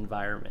welcoming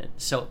environment.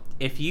 So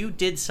if you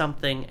did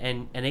something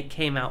and it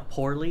came out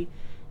poorly,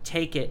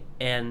 take it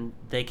and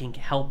they can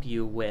help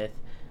you with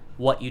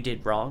what you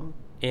did wrong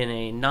in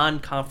a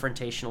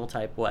non-confrontational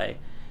type way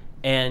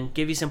and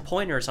give you some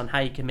pointers on how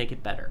you can make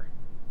it better.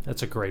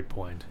 That's a great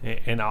point,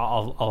 and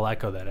I'll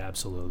echo that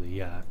absolutely.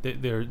 Yeah,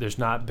 there's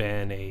not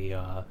been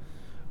a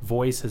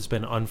voice has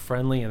been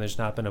unfriendly, and there's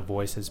not been a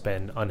voice has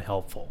been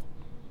unhelpful.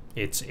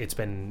 It's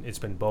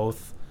been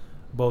both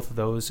of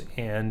those,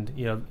 and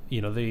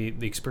the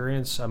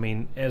experience, I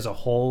mean, as a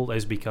whole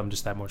has become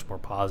just that much more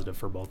positive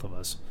for both of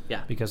us.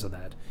 Yeah, because of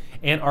that,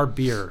 and our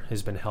beer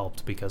has been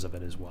helped because of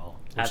it as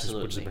well. Which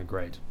has been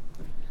great.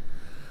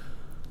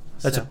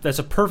 That's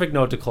a perfect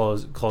note to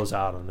close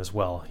out on as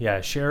well.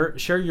 Yeah, share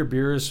your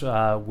beers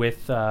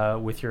with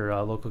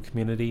your local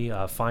community.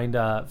 Find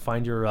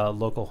your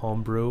local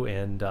home brew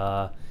and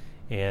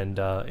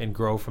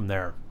grow from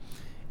there.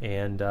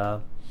 And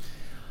that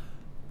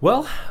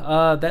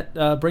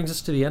brings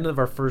us to the end of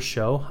our first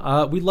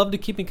show. We'd love to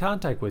keep in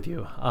contact with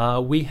you.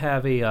 We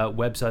have a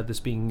website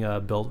that's being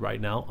built right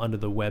now under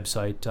the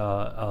website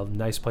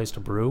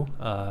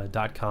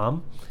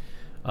niceplacetobrew.com.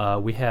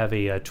 We have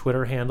a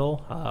Twitter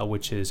handle,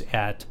 which is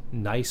at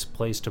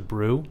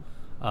 @niceplacetobrew.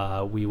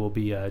 We will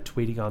be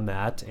tweeting on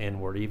that, and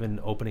we're even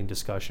opening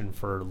discussion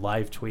for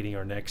live tweeting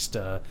our next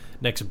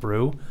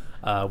brew.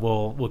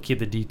 We'll keep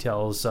the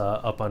details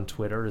up on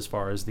Twitter as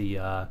far as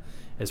the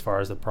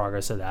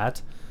progress of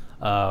that.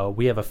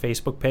 We have a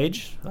Facebook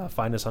page.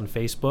 Find us on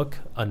Facebook.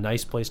 A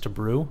Nice Place to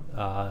Brew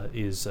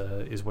is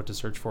what to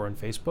search for on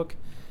Facebook,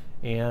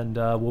 and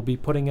we'll be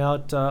putting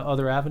out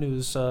other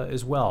avenues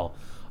as well.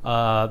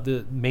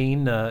 The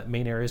main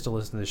areas to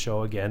listen to the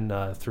show again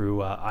through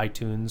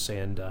iTunes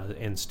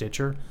and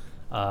Stitcher.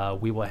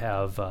 We will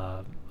have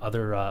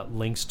other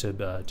links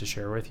to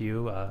share with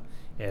you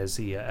as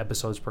the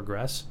episodes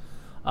progress.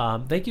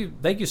 Thank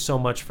you so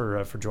much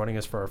for joining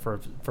us for our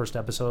first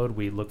episode.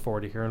 We look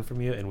forward to hearing from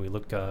you, and we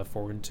look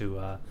forward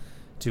to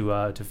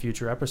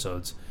future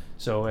episodes.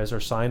 So as our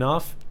sign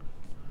off,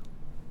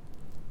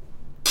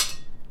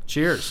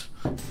 cheers.